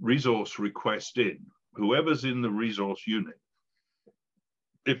 resource request in, whoever's in the resource unit,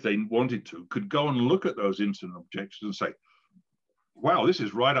 if they wanted to, could go and look at those incident objectives and say, wow, this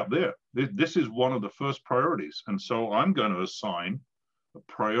is right up there. This is one of the first priorities. And so I'm going to assign a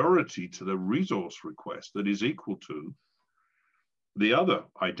priority to the resource request that is equal to the other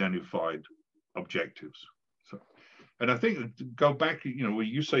identified objectives. So, and I think, go back, you know, where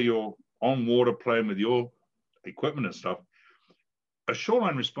you say you're on water playing with your equipment and stuff, a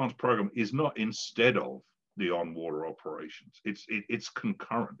shoreline response program is not instead of the on-water operations. It's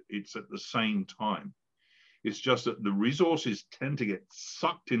concurrent. It's at the same time. It's just that the resources tend to get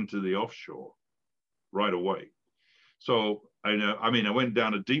sucked into the offshore right away. So I mean, I went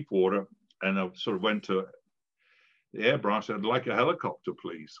down to deep water and I sort of went to the air branch. I'd like a helicopter,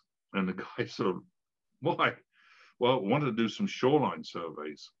 please. And the guy sort of, why? Well, I wanted to do some shoreline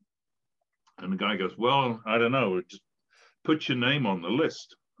surveys. And the guy goes, well, I don't know, just put your name on the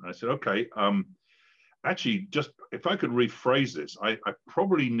list. And I said, okay, actually, just if I could rephrase this, I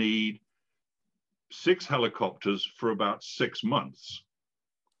probably need 6 helicopters for about 6 months.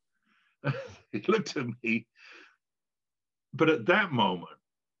 He looked at me, but at that moment,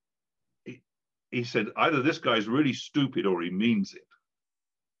 he said, either this guy's really stupid or he means it.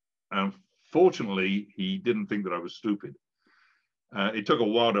 And fortunately, he didn't think that I was stupid. It took a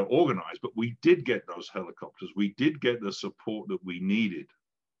while to organize, but we did get those helicopters. We did get the support that we needed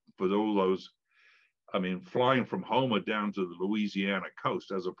for all those. I mean, flying from Homer down to the Louisiana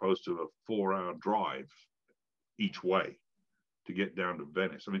coast as opposed to a 4-hour drive each way to get down to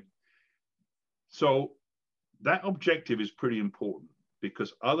Venice. I mean, so that objective is pretty important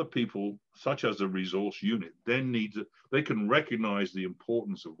because other people, such as a resource unit, then they can recognize the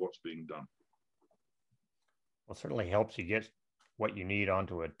importance of what's being done. Well, it certainly helps you get what you need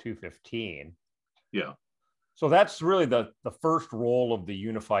onto a 215. Yeah. So that's really the first role of the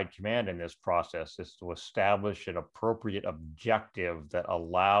unified command in this process, is to establish an appropriate objective that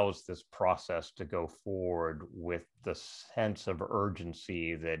allows this process to go forward with the sense of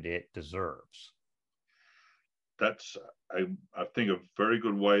urgency that it deserves. That's, I think, a very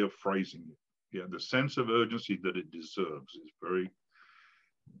good way of phrasing it. Yeah, the sense of urgency that it deserves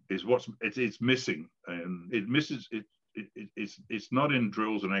it's missing, and it misses it. It's not in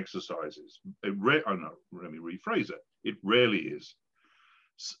drills and exercises. Let me rephrase it. It rarely is.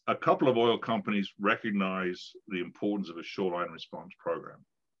 A couple of oil companies recognize the importance of a shoreline response program,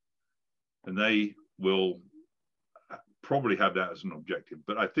 and they will probably have that as an objective.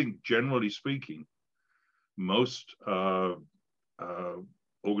 But I think, generally speaking, most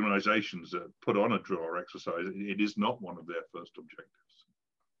organizations that put on a drill or exercise, it is not one of their first objectives.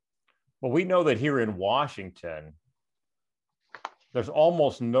 Well, we know that here in Washington, there's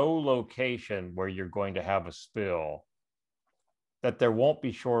almost no location where you're going to have a spill that there won't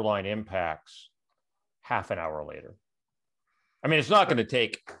be shoreline impacts half an hour later. I mean, it's not going to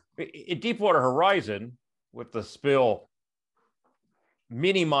take, in Deepwater Horizon, with the spill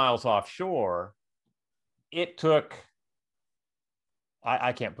many miles offshore, it took,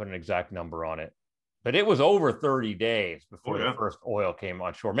 I can't put an exact number on it, but it was over 30 days before the first oil came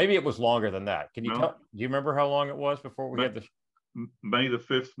on shore. Maybe it was longer than that. Can you tell? Do you remember how long it was before we had the May the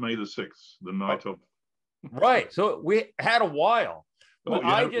 5th, May the 6th, the night of. Right. So we had a while. But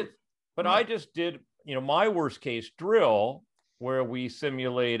I just did, my worst case drill where we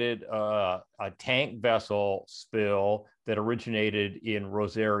simulated a tank vessel spill that originated in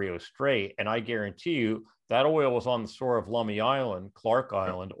Rosario Strait. And I guarantee you that oil was on the shore of Lummi Island, Clark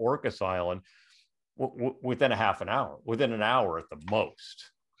Island, Orcas Island within a half an hour, within an hour at the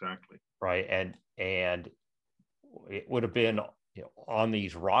most. Exactly. Right. And it would have been on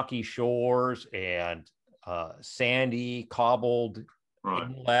these rocky shores and sandy, cobbled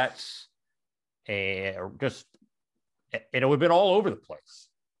inlets, and it would have been all over the place.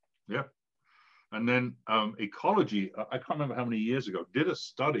 Yeah. And then Ecology, I can't remember how many years ago, did a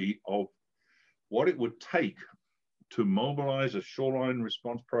study of what it would take to mobilize a shoreline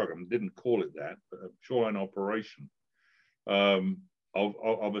response program. Didn't call it that, but a shoreline operation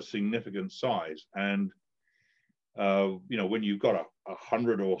of a significant size. And when you've got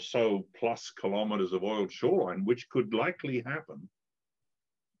 100 or so plus kilometers of oiled shoreline, which could likely happen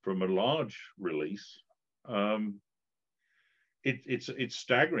from a large release, it's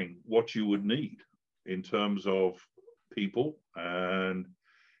staggering what you would need in terms of people and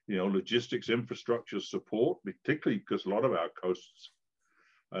logistics, infrastructure support, particularly because a lot of our coasts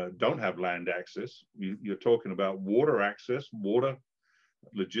don't have land access. You're talking about water access, water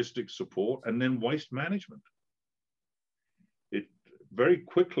logistics support, and then waste management. It very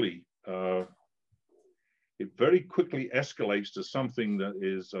quickly escalates to something that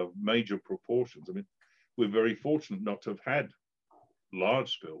is of major proportions. I mean, we're very fortunate not to have had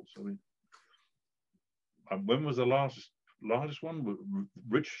large spills. I mean, when was the largest one?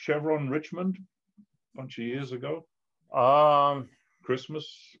 Chevron Richmond, a bunch of years ago.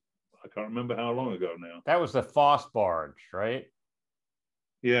 Christmas. I can't remember how long ago now. That was the Foss barge, right?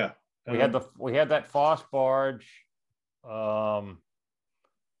 Yeah. We had that Foss barge.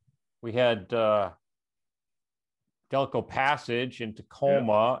 We had Delco Passage in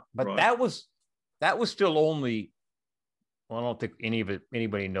Tacoma, but that was still only. Well, I don't think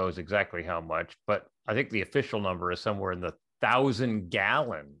anybody knows exactly how much, but I think the official number is somewhere in the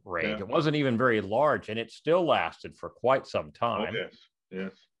 1,000-gallon range. Yeah. It wasn't even very large, and it still lasted for quite some time. Oh,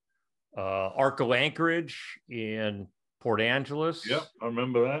 yes. Arco Anchorage in Port Angeles. Yeah, I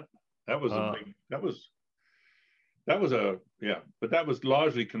remember that. That was a big. But that was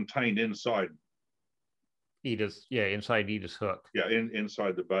largely contained inside inside Edith's Hook. Yeah,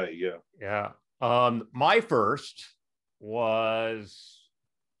 inside the bay. Yeah. My first was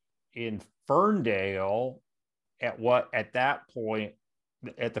in Ferndale at that point,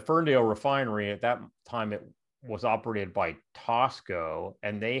 at the Ferndale refinery. At that time, it was operated by Tosco,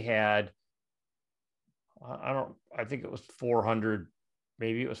 and they had, I think it was 400,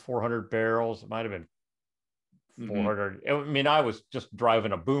 maybe it was 400 barrels. It might have been 400. I mean, I was just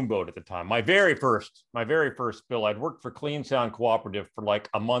driving a boom boat at the time. My very first spill, I'd worked for Clean Sound Cooperative for like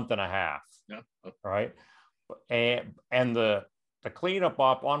a month and a half. Yeah. Right. And the cleanup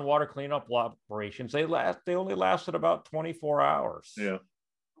on water cleanup operations, they only lasted about 24 hours. Yeah.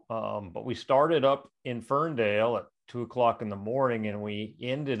 But we started up in Ferndale at 2:00 in the morning, and we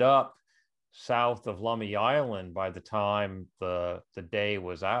ended up south of Lummi Island by the time the day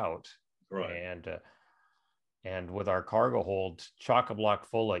was out. Right. And with our cargo hold chock-a-block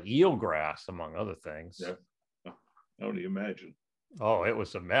full of eelgrass, among other things. Yeah. How do you imagine? Oh, it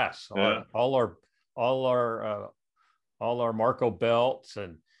was a mess. Yeah. All our Marco belts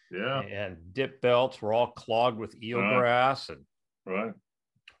and dip belts were all clogged with eelgrass. Right.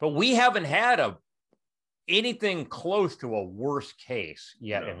 But we haven't had anything close to a worst case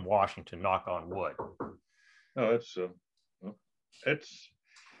yet in Washington, knock on wood. No, it's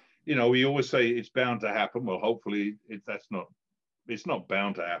we always say it's bound to happen. Well, hopefully it's not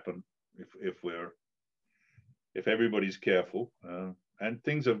bound to happen if everybody's careful. and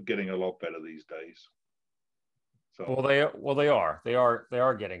things are getting a lot better these days. So They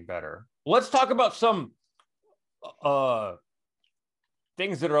are getting better. Let's talk about some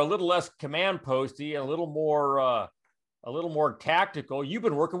things that are a little less command posty and a little more tactical. You've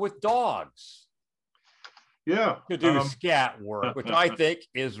been working with dogs. Yeah. To do scat work, which I think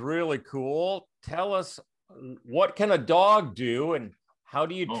is really cool. Tell us, what can a dog do and how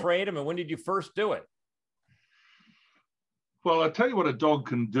do you train them, and when did you first do it? Well, I'll tell you what a dog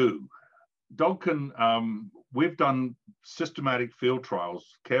can do. Dog can, we've done systematic field trials,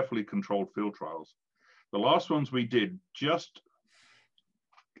 carefully controlled field trials. The last ones we did just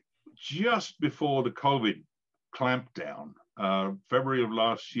before the COVID clampdown, February of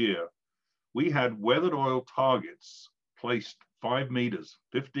last year, we had weathered oil targets placed 5 meters,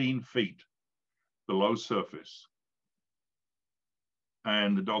 15 feet below surface.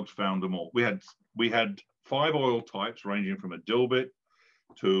 And the dogs found them all. We had 5 oil types ranging from a dilbit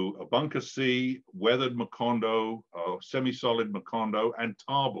to a bunker C, weathered Macondo, semi-solid Macondo, and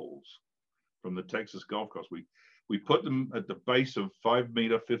tar balls from the Texas Gulf Coast. We put them at the base of 5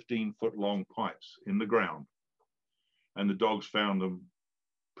 meter, 15 foot long pipes in the ground. And the dogs found them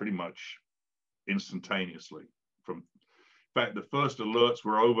pretty much instantaneously. In fact, the first alerts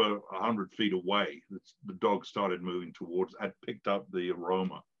were over 100 feet away. The dog started moving towards, had picked up the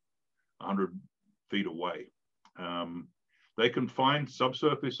aroma 100 feet away. They can find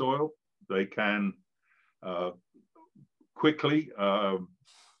subsurface oil. They can quickly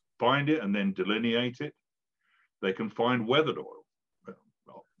find it and then delineate it. They can find weathered oil.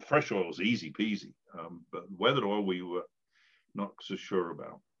 Well, fresh oil is easy peasy, but weathered oil we were not so sure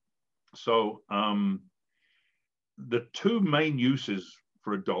about. So the 2 main uses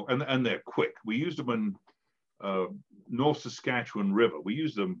for a dog, and they're quick. We used them in North Saskatchewan River. We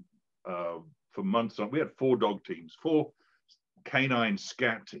used them for months on. We had 4 dog teams, 4 canine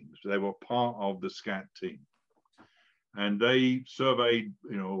scat teams. They were part of the scat team. And they surveyed,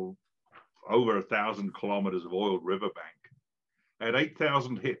 over 1,000 kilometers of oiled riverbank at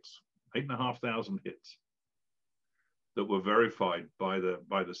 8,000 hits, 8,500 hits that were verified by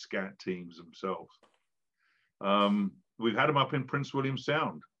the scat teams themselves. We've had them up in Prince William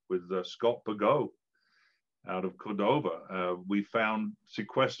Sound with Scott Pagot out of Cordova. We found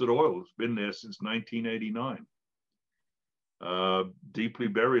sequestered oil. It's been there since 1989. Deeply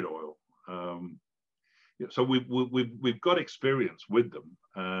buried oil. So we've got experience with them.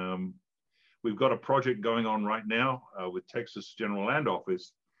 We've got a project going on right now with Texas General Land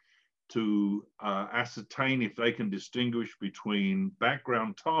Office to ascertain if they can distinguish between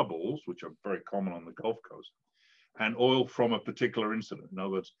background tar balls, which are very common on the Gulf Coast, and oil from a particular incident. In other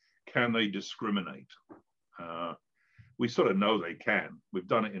words, can they discriminate? We sort of know they can. We've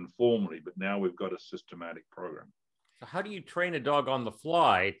done it informally, but now we've got a systematic program. So how do you train a dog on the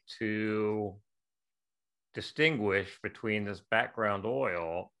fly to distinguish between this background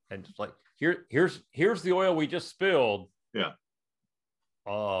oil and just like, here's the oil we just spilled? Yeah.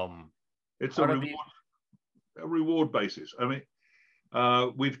 It's a reward basis. I mean,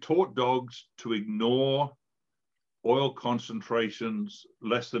 we've taught dogs to ignore oil concentrations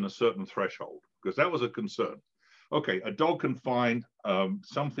less than a certain threshold, because that was a concern. Okay, a dog can find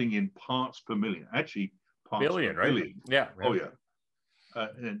something in parts per million. Actually, parts billion, per right? billion. Yeah. Oh, yeah.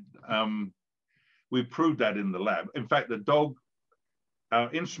 We proved that in the lab. In fact, the dog,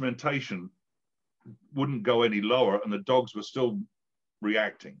 our instrumentation wouldn't go any lower, and the dogs were still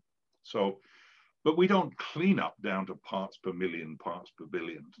reacting. So, but we don't clean up down to parts per million, parts per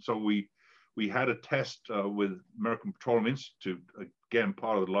billion. So we had a test with American Petroleum Institute, again,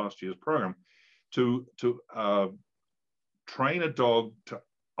 part of the last year's program, to train a dog to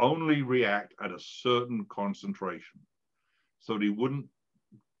only react at a certain concentration, so that he wouldn't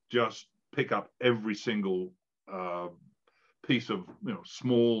just pick up every single piece of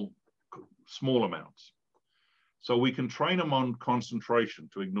small amounts. So we can train them on concentration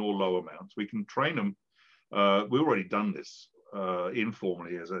to ignore low amounts. We can train them. We've already done this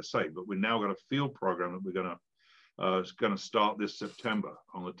informally, as I say, but we've now got a field program that we're going to start this September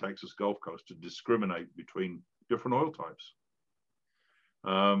on the Texas Gulf Coast to discriminate between different oil types.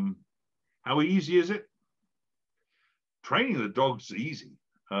 How easy is it? Training the dog's easy.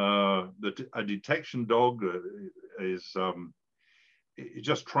 A detection dog is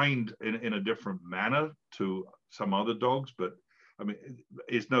just trained in a different manner to some other dogs, but I mean,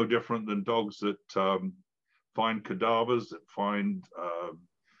 it's no different than dogs that find cadavers, that find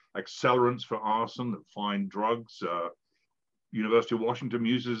accelerants for arson, that find drugs. University of Washington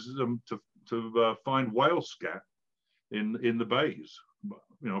uses them to find whale scat in the bays,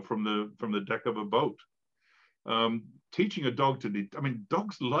 from the deck of a boat. Teaching a dog to, I mean,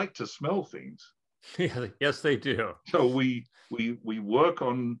 dogs like to smell things. Yeah, yes, they do. So we work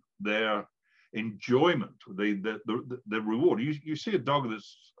on their enjoyment, the reward. You see a dog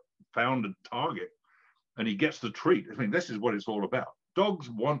that's found a target and he gets the treat. I mean, this is what it's all about. Dogs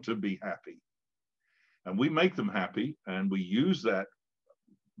want to be happy, and we make them happy, and we use that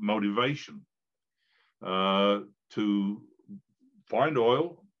motivation to find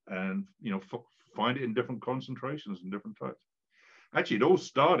oil and find it in different concentrations and different types. Actually, it all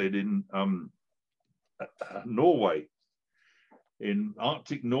started in Norway, in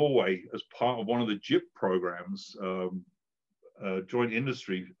Arctic Norway, as part of one of the JIP programs, joint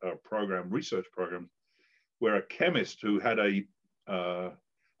industry program, research program, where a chemist who had a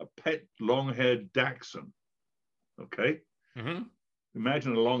pet long-haired dachshund, okay? Mm-hmm.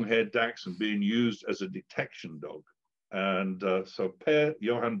 Imagine a long-haired dachshund being used as a detection dog. And so Per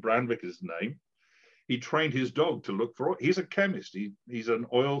Johan Brandvik is his name. He trained his dog to look for, he's a chemist. He's an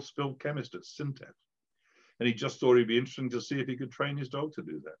oil spill chemist at Sintef. And he just thought it'd be interesting to see if he could train his dog to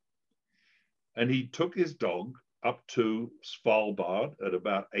do that. And he took his dog up to Svalbard at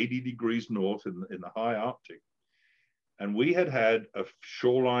about 80 degrees north in the high Arctic. And we had a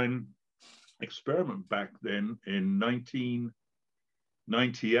shoreline experiment back then in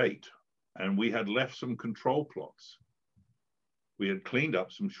 1998. And we had left some control plots. We had cleaned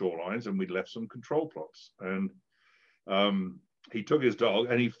up some shorelines and we'd left some control plots. And he took his dog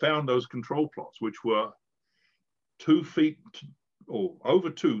and he found those control plots, which were 2 feet or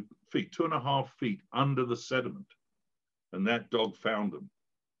over 2 feet, 2.5 feet under the sediment. And that dog found them.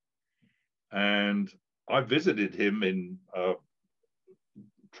 And I visited him in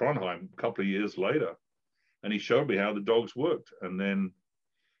Trondheim a couple of years later, and he showed me how the dogs worked. And then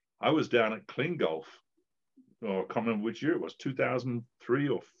I was down at Klingolf, or I can't remember which year it was, 2003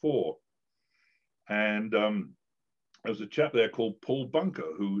 or 4. And there was a chap there called Paul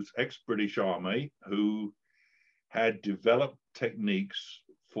Bunker, who's ex-British Army, who had developed techniques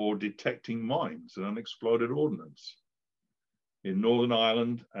for detecting mines and unexploded ordnance in Northern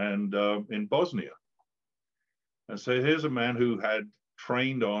Ireland and in Bosnia. And so here's a man who had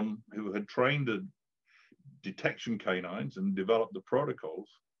trained the detection canines and developed the protocols.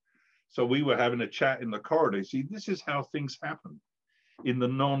 So we were having a chat in the corridor. See, this is how things happen in the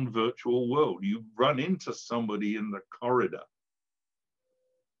non-virtual world. You run into somebody in the corridor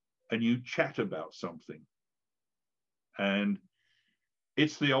and you chat about something. And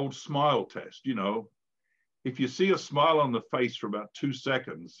it's the old smile test. If you see a smile on the face for about 2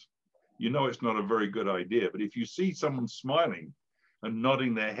 seconds, it's not a very good idea. But if you see someone smiling and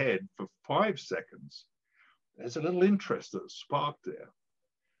nodding their head for 5 seconds, there's a little interest that's sparked there.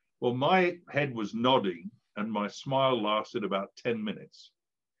 Well, my head was nodding and my smile lasted about 10 minutes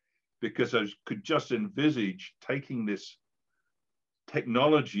because I could just envisage taking this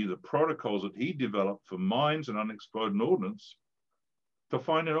technology, the protocols that he developed for mines and unexploded ordnance to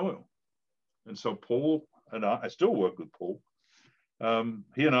find an oil. And so Paul and I still work with Paul.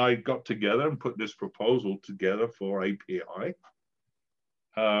 He and I got together and put this proposal together for API,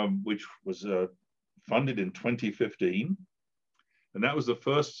 which was funded in 2015. And that was the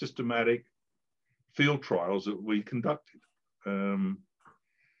first systematic field trials that we conducted. And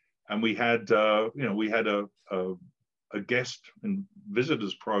we had, we had a guest and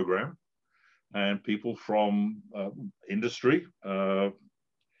visitors program, and people from industry.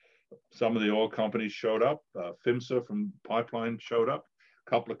 Some of the oil companies showed up. PHMSA from Pipeline showed up. A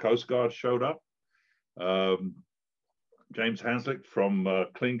couple of Coast Guards showed up. James Hanslick from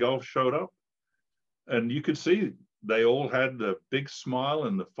Klingolf showed up. And you could see they all had the big smile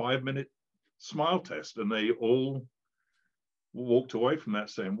and the 5-minute smile test. And they all walked away from that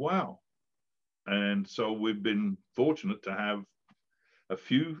saying, wow. And so we've been fortunate to have a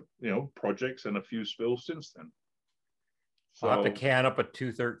few, projects and a few spills since then. So, I'll have to can up at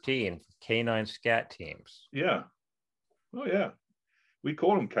 213 canine scat teams. Yeah. Oh, yeah. We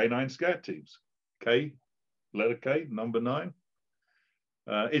call them canine scat teams. K, letter K, number 9.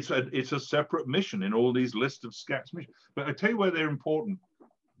 It's a separate mission in all these lists of scats missions. But I tell you why they're important,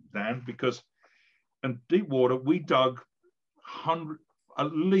 Dan, because in deep water, we dug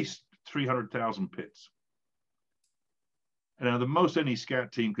at least 300,000 pits. And now the most any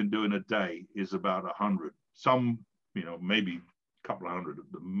scat team can do in a day is about 100. Some, maybe a couple of hundred at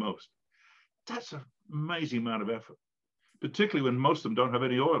the most. That's an amazing amount of effort, particularly when most of them don't have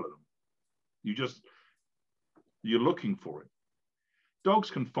any oil in them. You're looking for it. Dogs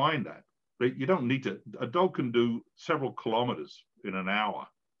can find that. You don't need to. A dog can do several kilometers in an hour.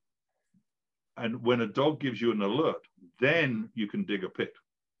 And when a dog gives you an alert, then you can dig a pit.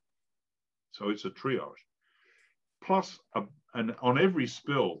 So it's a triage. plus, and on every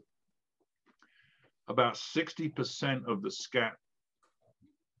spill, about 60% of the scat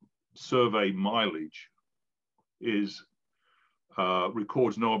survey mileage is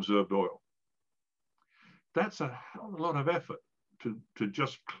records no observed oil. That's a hell of a lot of effort to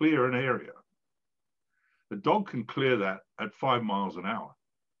just clear an area. The dog can clear that at 5 miles an hour,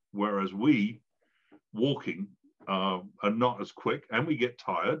 whereas we, walking, are not as quick, and we get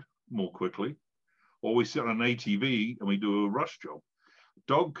tired more quickly, or we sit on an ATV and we do a rush job.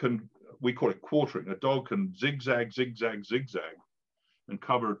 Dog can, we call it quartering, a dog can zigzag, zigzag, zigzag, and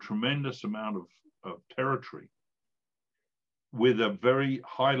cover a tremendous amount of territory with a very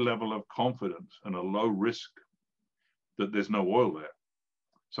high level of confidence and a low risk that there's no oil there.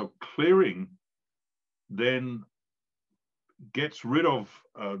 So clearing then gets rid of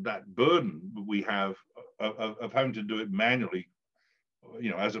that burden we have of having to do it manually,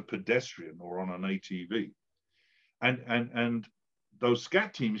 as a pedestrian or on an ATV. And those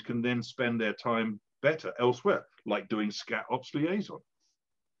SCAT teams can then spend their time better elsewhere, like doing SCAT Ops Liaison.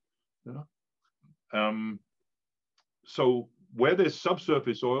 So where there's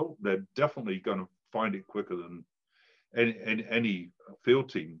subsurface oil, they're definitely going to find it quicker than any field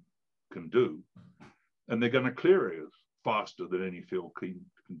team can do. And they're going to clear areas faster than any field team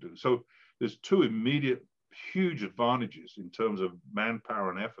can do. So there's two immediate huge advantages in terms of manpower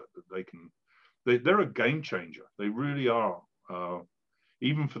and effort that they're a game changer. They really are,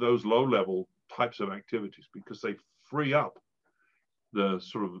 even for those low level types of activities, because they free up the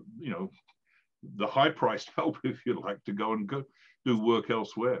sort of, the high priced help, if you like, to go and do work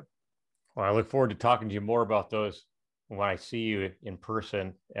elsewhere. Well, I look forward to talking to you more about those when I see you in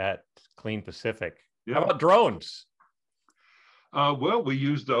person at Clean Pacific. Yeah. How about drones? Well, we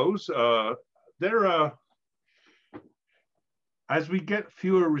use those. They're as we get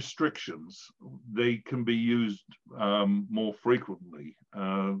fewer restrictions, they can be used more frequently.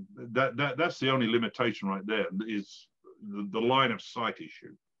 That's the only limitation right there, is the line of sight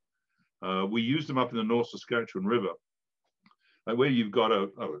issue. We use them up in the North Saskatchewan River, where you've got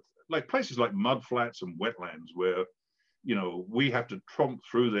like places like mud flats and wetlands where, we have to tromp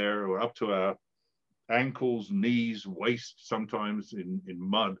through there or up to our ankles, knees, waist, sometimes in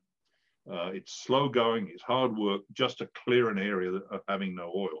mud. It's slow going, it's hard work just to clear an area of having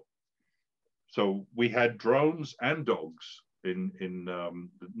no oil. So we had drones and dogs in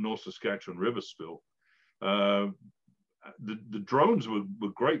the North Saskatchewan River spill. The drones were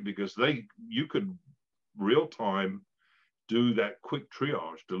great because you could real time do that quick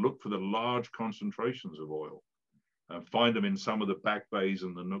triage to look for the large concentrations of oil and find them in some of the back bays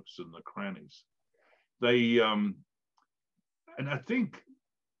and the nooks and the crannies. And I think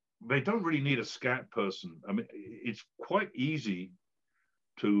they don't really need a SCAT person. I mean, it's quite easy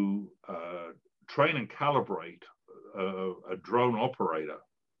to train and calibrate a drone operator,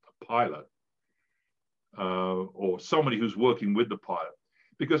 a pilot, or somebody who's working with the pilot,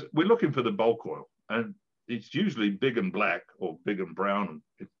 because we're looking for the bulk oil, and it's usually big and black or big and brown.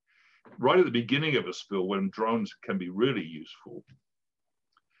 Right at the beginning of a spill, when drones can be really useful,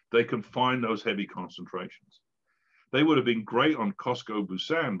 they can find those heavy concentrations. They would have been great on Cosco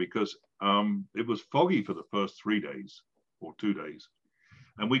Busan because it was foggy for the first 3 days or 2 days,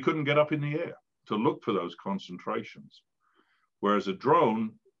 and we couldn't get up in the air to look for those concentrations. Whereas a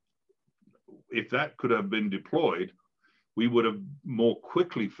drone, if that could have been deployed, we would have more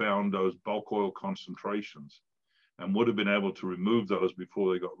quickly found those bulk oil concentrations and would have been able to remove those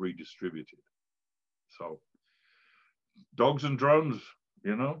before they got redistributed. So dogs and drones,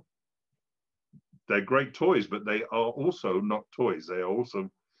 they're great toys, but they are also not toys. They are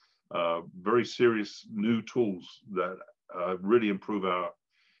also very serious new tools that really improve our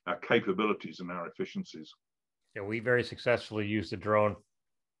capabilities and our efficiencies. Yeah, we very successfully used the drone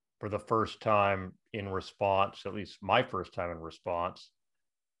for the first time in response, at least my first time in response,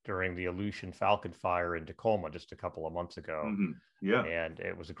 during the Aleutian Falcon fire in Tacoma just a couple of months ago. Mm-hmm. Yeah. And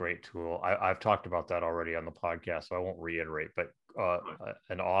it was a great tool. I've talked about that already on the podcast, so I won't reiterate, but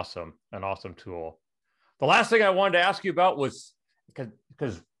an awesome tool. The last thing I wanted to ask you about was,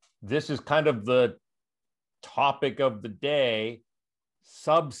 because this is kind of the topic of the day,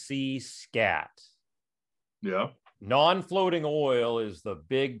 subsea SCAT. Yeah. Non-floating oil is the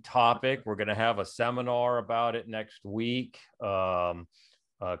big topic. We're going to have a seminar about it next week.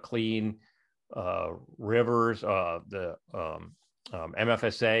 Clean Rivers, the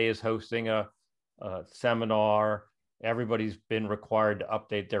MFSA is hosting a seminar. Everybody's been required to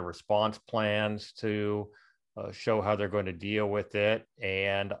update their response plans to show how they're going to deal with it.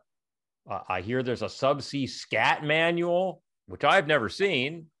 And I hear there's a subsea SCAT manual, which I've never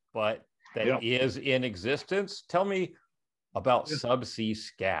seen, but that is in existence. Tell me about Yeah. subsea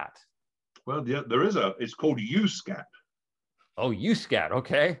scat. Well, yeah, it's called USCAT. Oh, USCAT.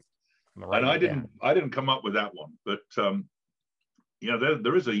 Okay. And I didn't come up with that one, but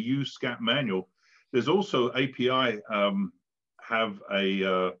there is a USCAT manual. There's also API have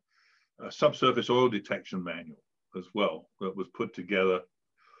a subsurface oil detection manual as well that was put together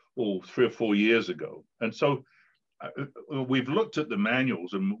 3 or 4 years ago. And so we've looked at the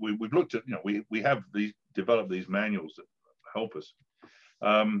manuals, and we've looked at, we have developed these manuals that help us,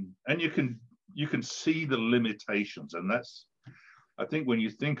 and you can see the limitations. And that's, I think, when you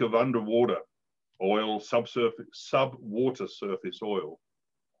think of underwater oil, subwater surface oil,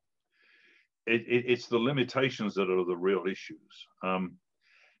 it's the limitations that are the real issues. And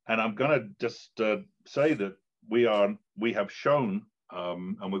I'm going to just say that we have shown,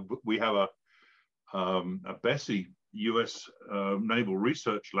 and we have a BSEE U.S. Naval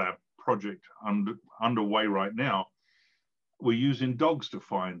Research Lab project underway right now. We're using dogs to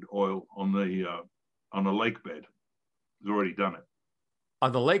find oil on a lake bed. It's already done it.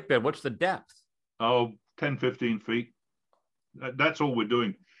 On the lake bed, what's the depth? 10, 15 feet. That's all we're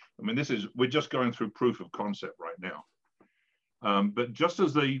doing. I mean, we're just going through proof of concept right now. But just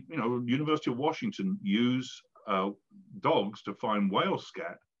as the University of Washington use dogs to find whale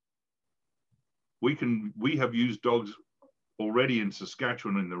scat, we have used dogs already in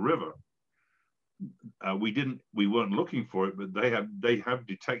Saskatchewan in the river. We weren't looking for it, but they have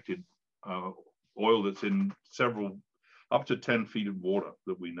detected oil that's in up to 10 feet of water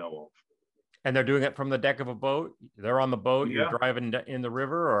that we know of. And they're doing it from the deck of a boat? They're on the boat, yeah. You're driving in the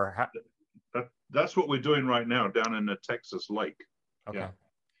river, or that's what we're doing right now down in the Texas lake. Okay. Yeah.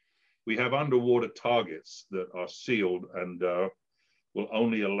 We have underwater targets that are sealed and will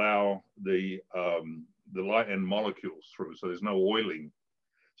only allow the light end molecules through, so there's no oiling.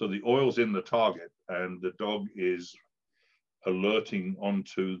 So the oil's in the target, and the dog is alerting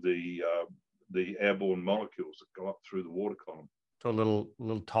onto the airborne molecules that go up through the water column. So a little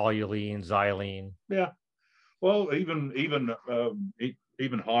toluene, xylene. Yeah, well, even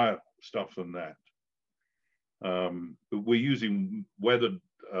higher stuff than that. We're using weathered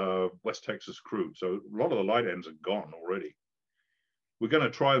West Texas crude, so a lot of the light ends are gone already. We're going to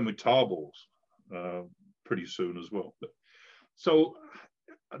try them with tar balls pretty soon as well. So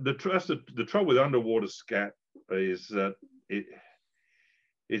the trouble with underwater scat is that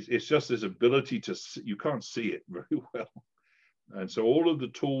it's just this ability to see, you can't see it very well. And so all of the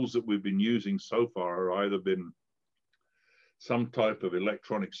tools that we've been using so far are either been some type of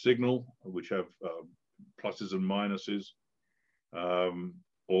electronic signal, which have pluses and minuses,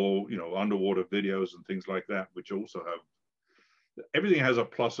 or underwater videos and things like that, which also have, everything has a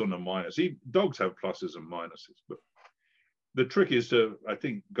plus and a minus. Dogs have pluses and minuses, but the trick is to, I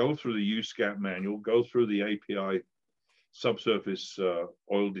think, go through the USCAT manual, go through the API subsurface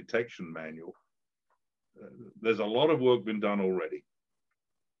oil detection manual. There's a lot of work been done already.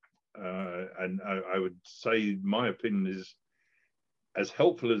 And I would say my opinion is, as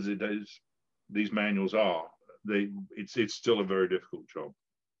helpful as it is, these manuals are, it's still a very difficult job.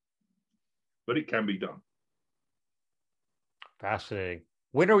 But it can be done. Fascinating.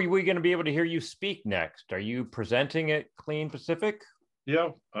 When are we going to be able to hear you speak next? Are you presenting at Clean Pacific?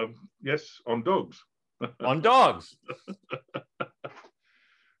 Yeah, yes, on dogs. On dogs.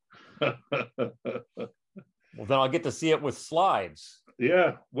 Well, then I'll get to see it with slides.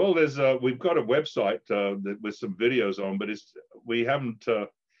 Yeah, well, we've got a website with some videos on, but we haven't.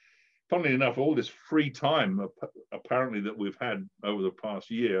 Funnily enough, all this free time apparently that we've had over the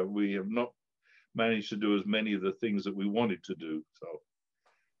past year, we have not managed to do as many of the things that we wanted to do. So,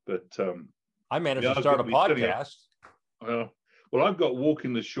 but I managed to start a podcast. Well, I've got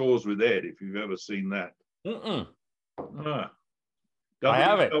Walking the Shores with Ed. If you've ever seen that. I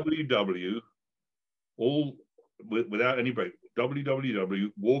have it. All without any break.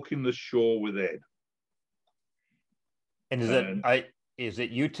 Walking the Shore with Ed. And is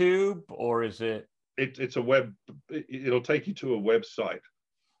it YouTube or is it? It's a web. It'll take you to a website,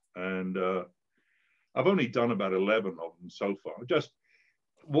 and I've only done about 11 of them so far. Just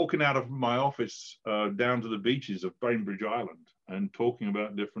walking out of my office down to the beaches of Bainbridge Island and talking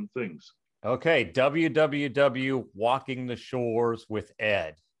about different things. Okay, www. Walking the Shores with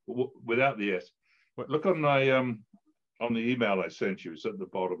Ed. Without the S. Look on my on the email I sent you. It's at the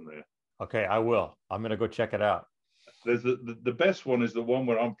bottom there. Okay, I will. I'm going to go check it out. There's the best one is the one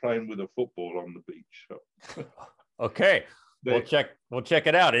where I'm playing with a football on the beach. So. Okay, we'll check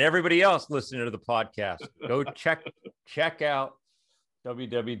it out. And everybody else listening to the podcast, go check out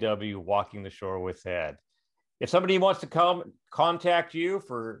www. Walking the Shore with Ed. If somebody wants to come contact you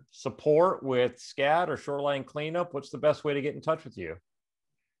for support with SCAD or shoreline cleanup, what's the best way to get in touch with you?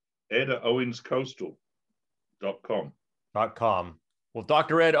 ed@owenscoastal.com. Well,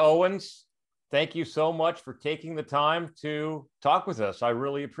 Dr. Ed Owens, thank you so much for taking the time to talk with us. I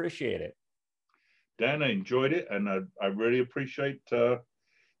really appreciate it. Dan, I enjoyed it, and I really appreciate the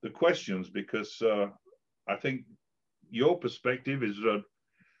questions, because I think your perspective is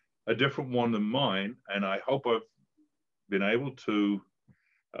a different one than mine, and I hope I've been able to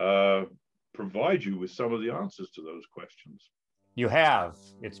provide you with some of the answers to those questions. You have.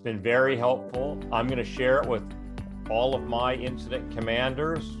 It's been very helpful. I'm going to share it with all of my incident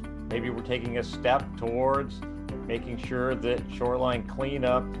commanders. Maybe we're taking a step towards making sure that shoreline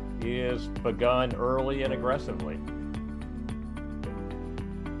cleanup is begun early and aggressively.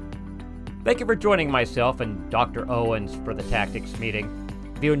 Thank you for joining myself and Dr. Owens for the tactics meeting.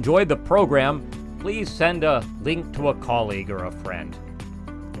 If you enjoyed the program, please send a link to a colleague or a friend.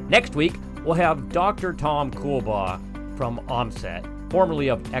 Next week, we'll have Dr. Tom Coolbaugh from OMSET, formerly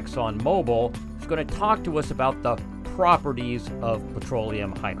of ExxonMobil, who's going to talk to us about the properties of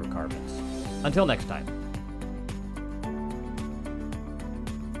petroleum hydrocarbons. Until next time.